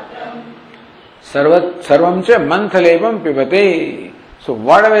सर्वम च मंथलेपम पिबते. So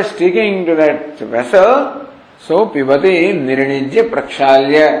whatever is sticking to that vessel, so pibate nirnijya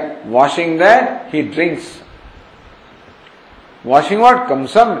prakshalya, washing that he drinks. Washing what?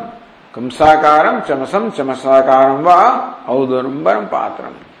 Kamsam, kamsakaram, chamasam, chamasakaram va, audurumbaram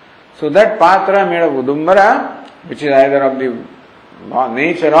patram. So that patra made of udumbara, which is either of the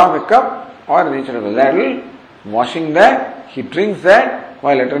nature of a cup or the nature of a ladle, washing that, he drinks that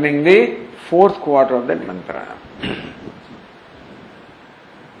while uttering the fourth quarter of that mantra.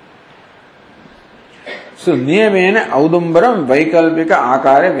 So niyamena audumbaram vaikalpika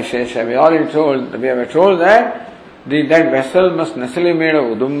akare vishesha. We have told that that vessel must necessarily be made of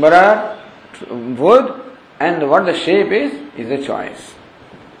udumbara, wood, and what the shape is a choice.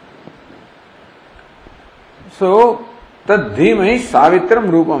 So, tad dhimai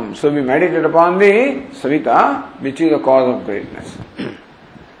savitram rupam. So we meditate upon the Savita, which is the cause of greatness.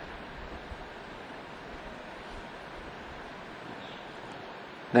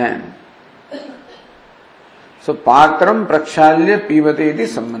 Then, so patram prakshalya pivate iti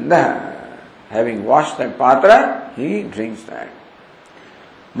sambandha. Having washed that patra, he drinks that.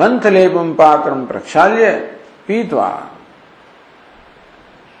 Manthalepam patram prakshalya pitva.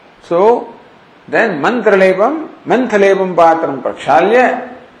 So, then manthalepam patram prakshalya,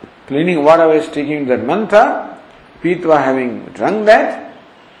 cleaning whatever is sticking to that mantha, pitva having drunk that,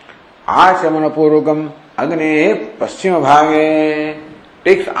 achamanapurukam agne paschima bhage,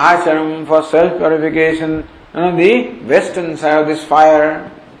 takes acharam for self-purification on the western side of this fire.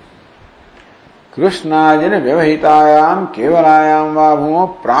 कृष्णाजिन व्यवहितायाम केवलायाम वा भूमो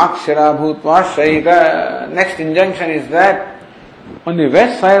प्राक्षरा भूत्वा शयिता. Next injunction is that on the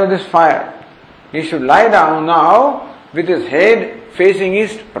west side of this fire, he should lie down now with his head facing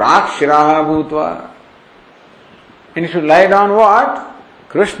east, prakshiraha bhutva. And he should lie down what?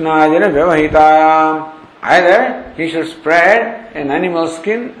 Krishnajana vyavahitayam. Either he should spread an animal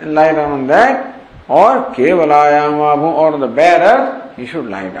skin and lie down on that, or kevalayam vabhu, or the bare earth, he should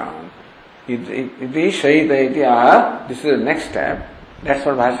lie down. Iti shayita iti aha. This is the next step. That's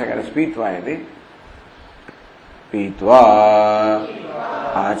what Bhashyakara is. Pitva iti. Pitva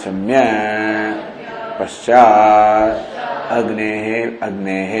achamya paschat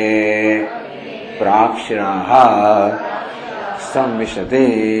agnehe prakshiraha samvishate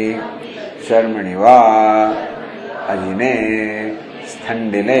sharmaniva ajine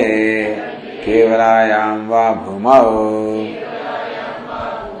sthandile kevalayam va bhumau.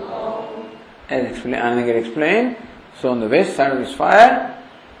 As Anandagiri explained, so on the west side of this fire,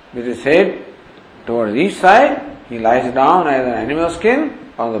 with his head towards the east side, he lies down either on animal skin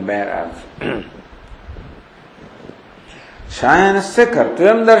or the bare earth. Shayanasya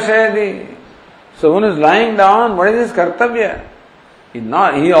kartavyam darshayati. So one is lying down, what is his kartavya?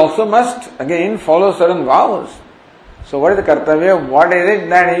 He also must again follow certain vows. So what is the kartavya? What is it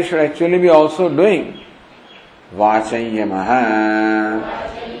that he should actually be also doing? Vachayamaha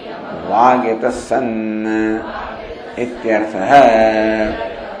Vagyatassan ityarthaha.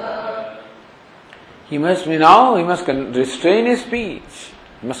 He must restrain his speech.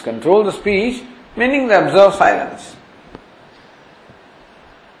 He must control the speech, meaning the observe silence.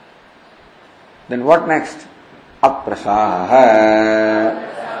 Then what next? Aprasaha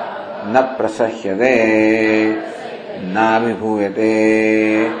na prasahyade na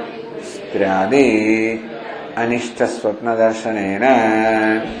vibhuyate striadi anishta swapna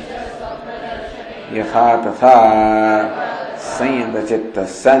darshanena yatha tatha sanyata chitta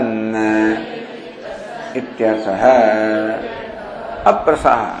san ityarthaha.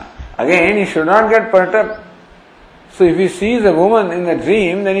 Aprasaha. Again, he should not get perturbed. So if he sees a woman in a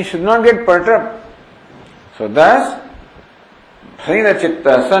dream, then he should not get perturbed. So thus, Hrida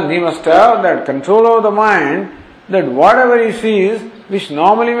Chitta San, he must have that control over the mind, that whatever he sees, which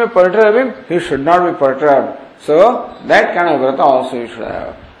normally may perturb him, he should not be perturbed. So, that kind of vrata also he should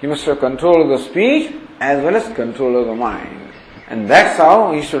have. He must have control of the speech as well as control of the mind. And that's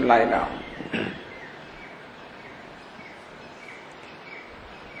how he should lie down.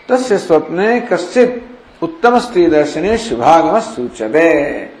 Tasya swapne kaschit uttamasti darshane shubhagamas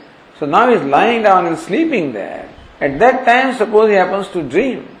suchade. So now he is lying down and sleeping there. At that time, suppose he happens to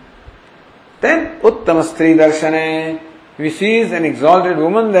dream. Then uttamastri darshane, if he sees an exalted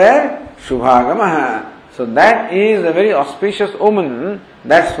woman there, shubhagamaha. So that is a very auspicious omen.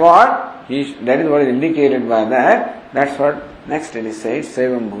 That's what that is what is indicated by that. That's what next it is said,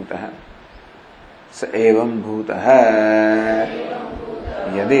 Sevam Bhutaha. Sa evam Bhutaha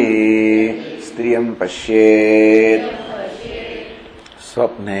Yadi Striyam Pashyet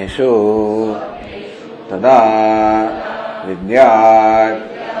Swapneshu Tada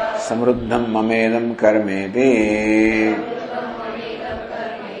Vidyat Samruddham Mamedam Karmeti.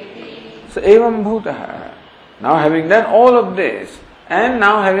 So evam Bhutaha. Now having done all of this, and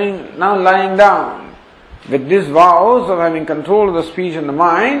now lying down with these vows of having control of the speech and the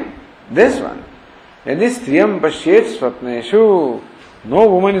mind, this one, Yadi Striyam Pashyet Swapneshu, no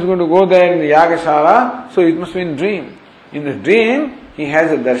woman is going to go there in the Yagashala, so it must be in dream. In the dream, he has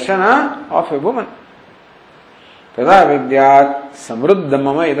a darshana of a woman. Tada Vidyat Samruddha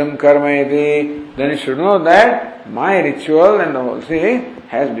Mama Idam Karmayati, then he should know that my ritual and the whole thing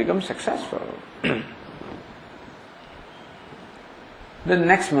has become successful. The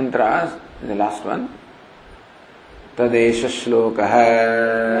next mantra is the last one. Tadesha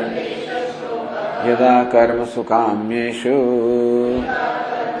shlokaha yada karma sukamyeshu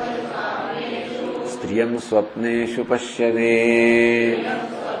striyam swapneshu pashyade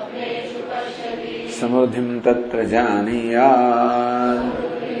samurdhim tatra janiyat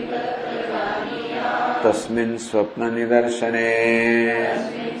tasmin swapna nidarshane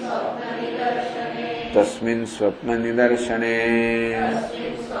Tasmin swapna nidarshane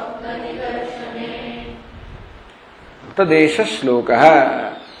Tadesha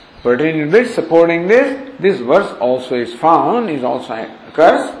shlokaha. Pertaining to this, supporting this verse also is found, is also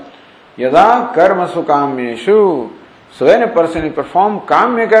occurs. Yada karma sukamyeshu. So when a person is performed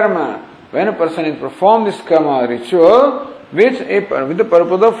kamya karma, when a person is performed this karma ritual with the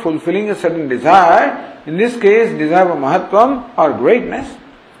purpose of fulfilling a certain desire, in this case desire of mahatvam or greatness,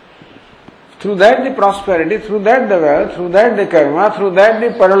 through that the prosperity, through that the wealth, through that the karma, through that the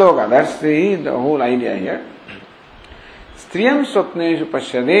paraloka. That's the whole idea here. Striyam swapneshu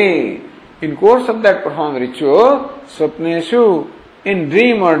pashyade. In course of that performed ritual, swapneshu, in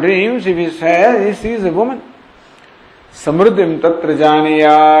dream or dreams, if he sees a woman, samruddhim tatra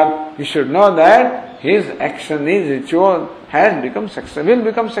janiyat, he should know that his action, his ritual has become successful, will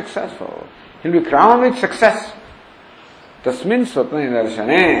become successful. He will be crowned with success. Tasmin swapna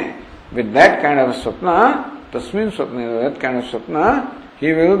nidarshane. With that kind of swapna, tasmin swapna, that kind of swapna,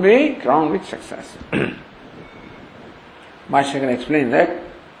 he will be crowned with success. Bhashya can explain that.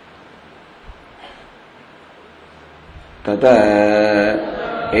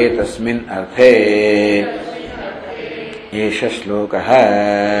 Tata etasmin arthe esha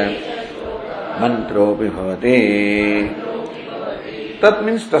shlokaha mantropi bhavati. Tat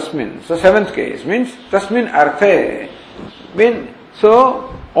means tasmin. So seventh case means tasmin arthe. So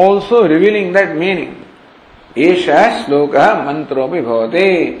also revealing that meaning. Esha shloka mantropi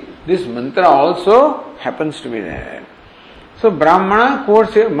bhavati. This mantra also happens to be there. So Brahmana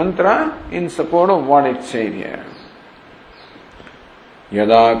quotes here mantra in support of what it said here.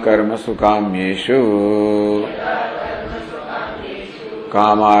 Yada karma sukamyeshu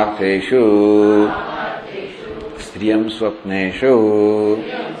kamartheshu striyam swapneshu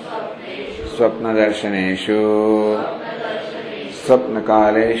swapna darshaneshu swapna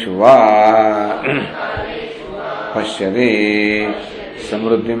kaleshu va pashyade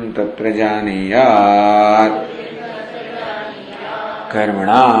samruddhim tatra janiyat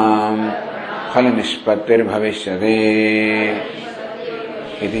karmanam phal nishpattir bhavishyate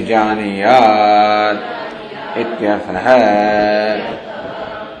iti janiyat ityarthah.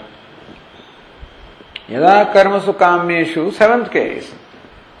 Yada karma sukamyeshu, seventh case.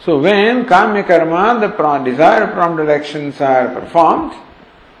 So when kamya karma, the desired prompted actions are performed,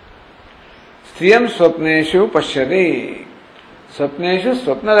 striyam swapneshu pashyate. Swapneshu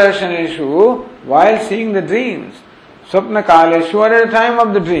swapna darshaneshu, while seeing the dreams. Swapna kaleshu, at the time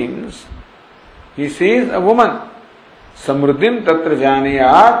of the dreams, he sees a woman. Samruddhim tatra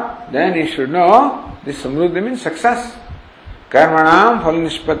janiyat, then he should know this samruddhi means success. Karmanam phal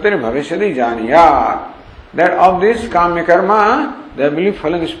nishpattir bhavishyati janiyat. that of this kamya karma, there will be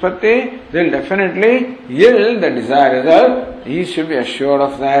phala nispatti, they will definitely yield the desired result. He should be assured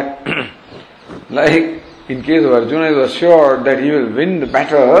of that. Like in case of Arjuna, he was assured that he will win the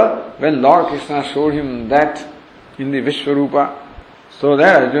battle when Lord Krishna showed him that in the Vishwarupa. So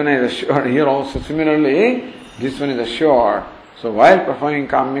that Arjuna is assured here also. Similarly, this one is assured. So while performing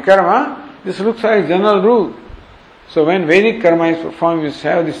kamya karma, this looks like general rule. So when Vedic karma is performed, you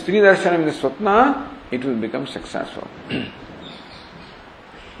have this three darshan in the swapna, it will become successful.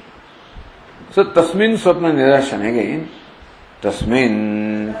 So tasmin swapna nidarshan again.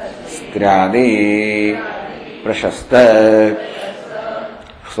 Tasmin stradi prashasta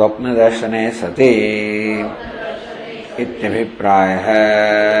swapna darshane sati ityabhiprayah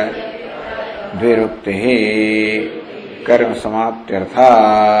dviruktihi कर्म समाप्त्यर्था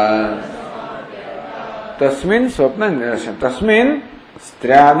तस्मिन् स्वप्न निदर्शन तस्मिन्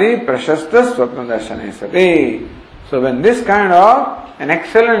स्त्र्यादि प्रशस्त स्वप्न दर्शन सति. So when this kind of an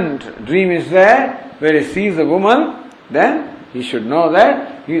excellent dream is there, where he sees a woman, then he should know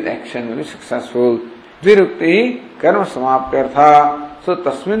that his action will be successful. Virukti karma samapyartha. So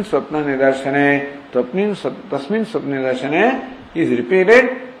tasmin swapna nidarshane, tasmin swapna nidarshane is repeated.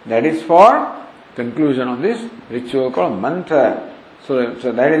 That is for conclusion of this ritual called mantra. So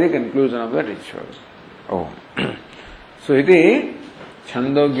that is the conclusion of the ritual. Oh. So iti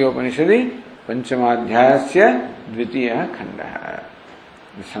Chandogya Panchamadhyasya Dvitiya Khanda.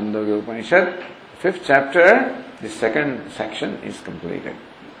 The Chandogya Upanishad, 5th chapter, the second section is completed.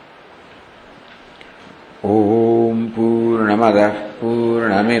 Om Purnamadah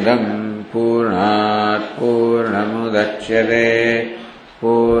Purnamidam Purnat Purnamudachyate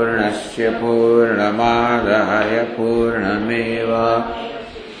Purnasya Purnamadaya Purnameva.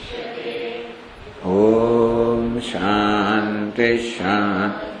 Om Shanti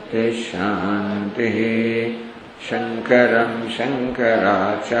Shanti Shanti. Shankaram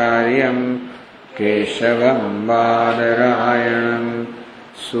Shankaracharyam Keshavam Badarayanam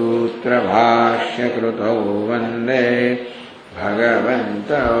Sutra Bhashya Krutau Vande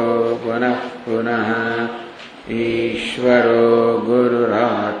Bhagavantau Punah Punah. Ishvaro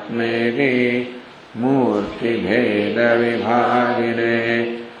Gururatmeti Murti Bheda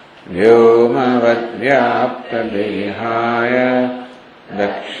Vibhagine Vyomavad Vyapta Dehaya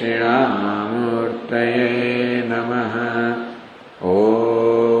Dakshinamurtaye Namaha.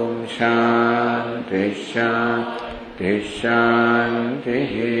 Om Shanti Shanti Shanti.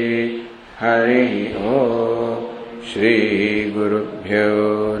 Hari Om. Shri Gurubhyo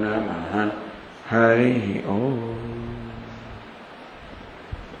Namaha. Hari Om.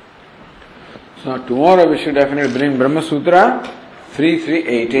 So tomorrow we should definitely bring Brahma Sutra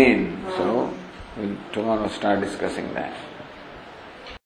 3.3.18. So we'll tomorrow start discussing that.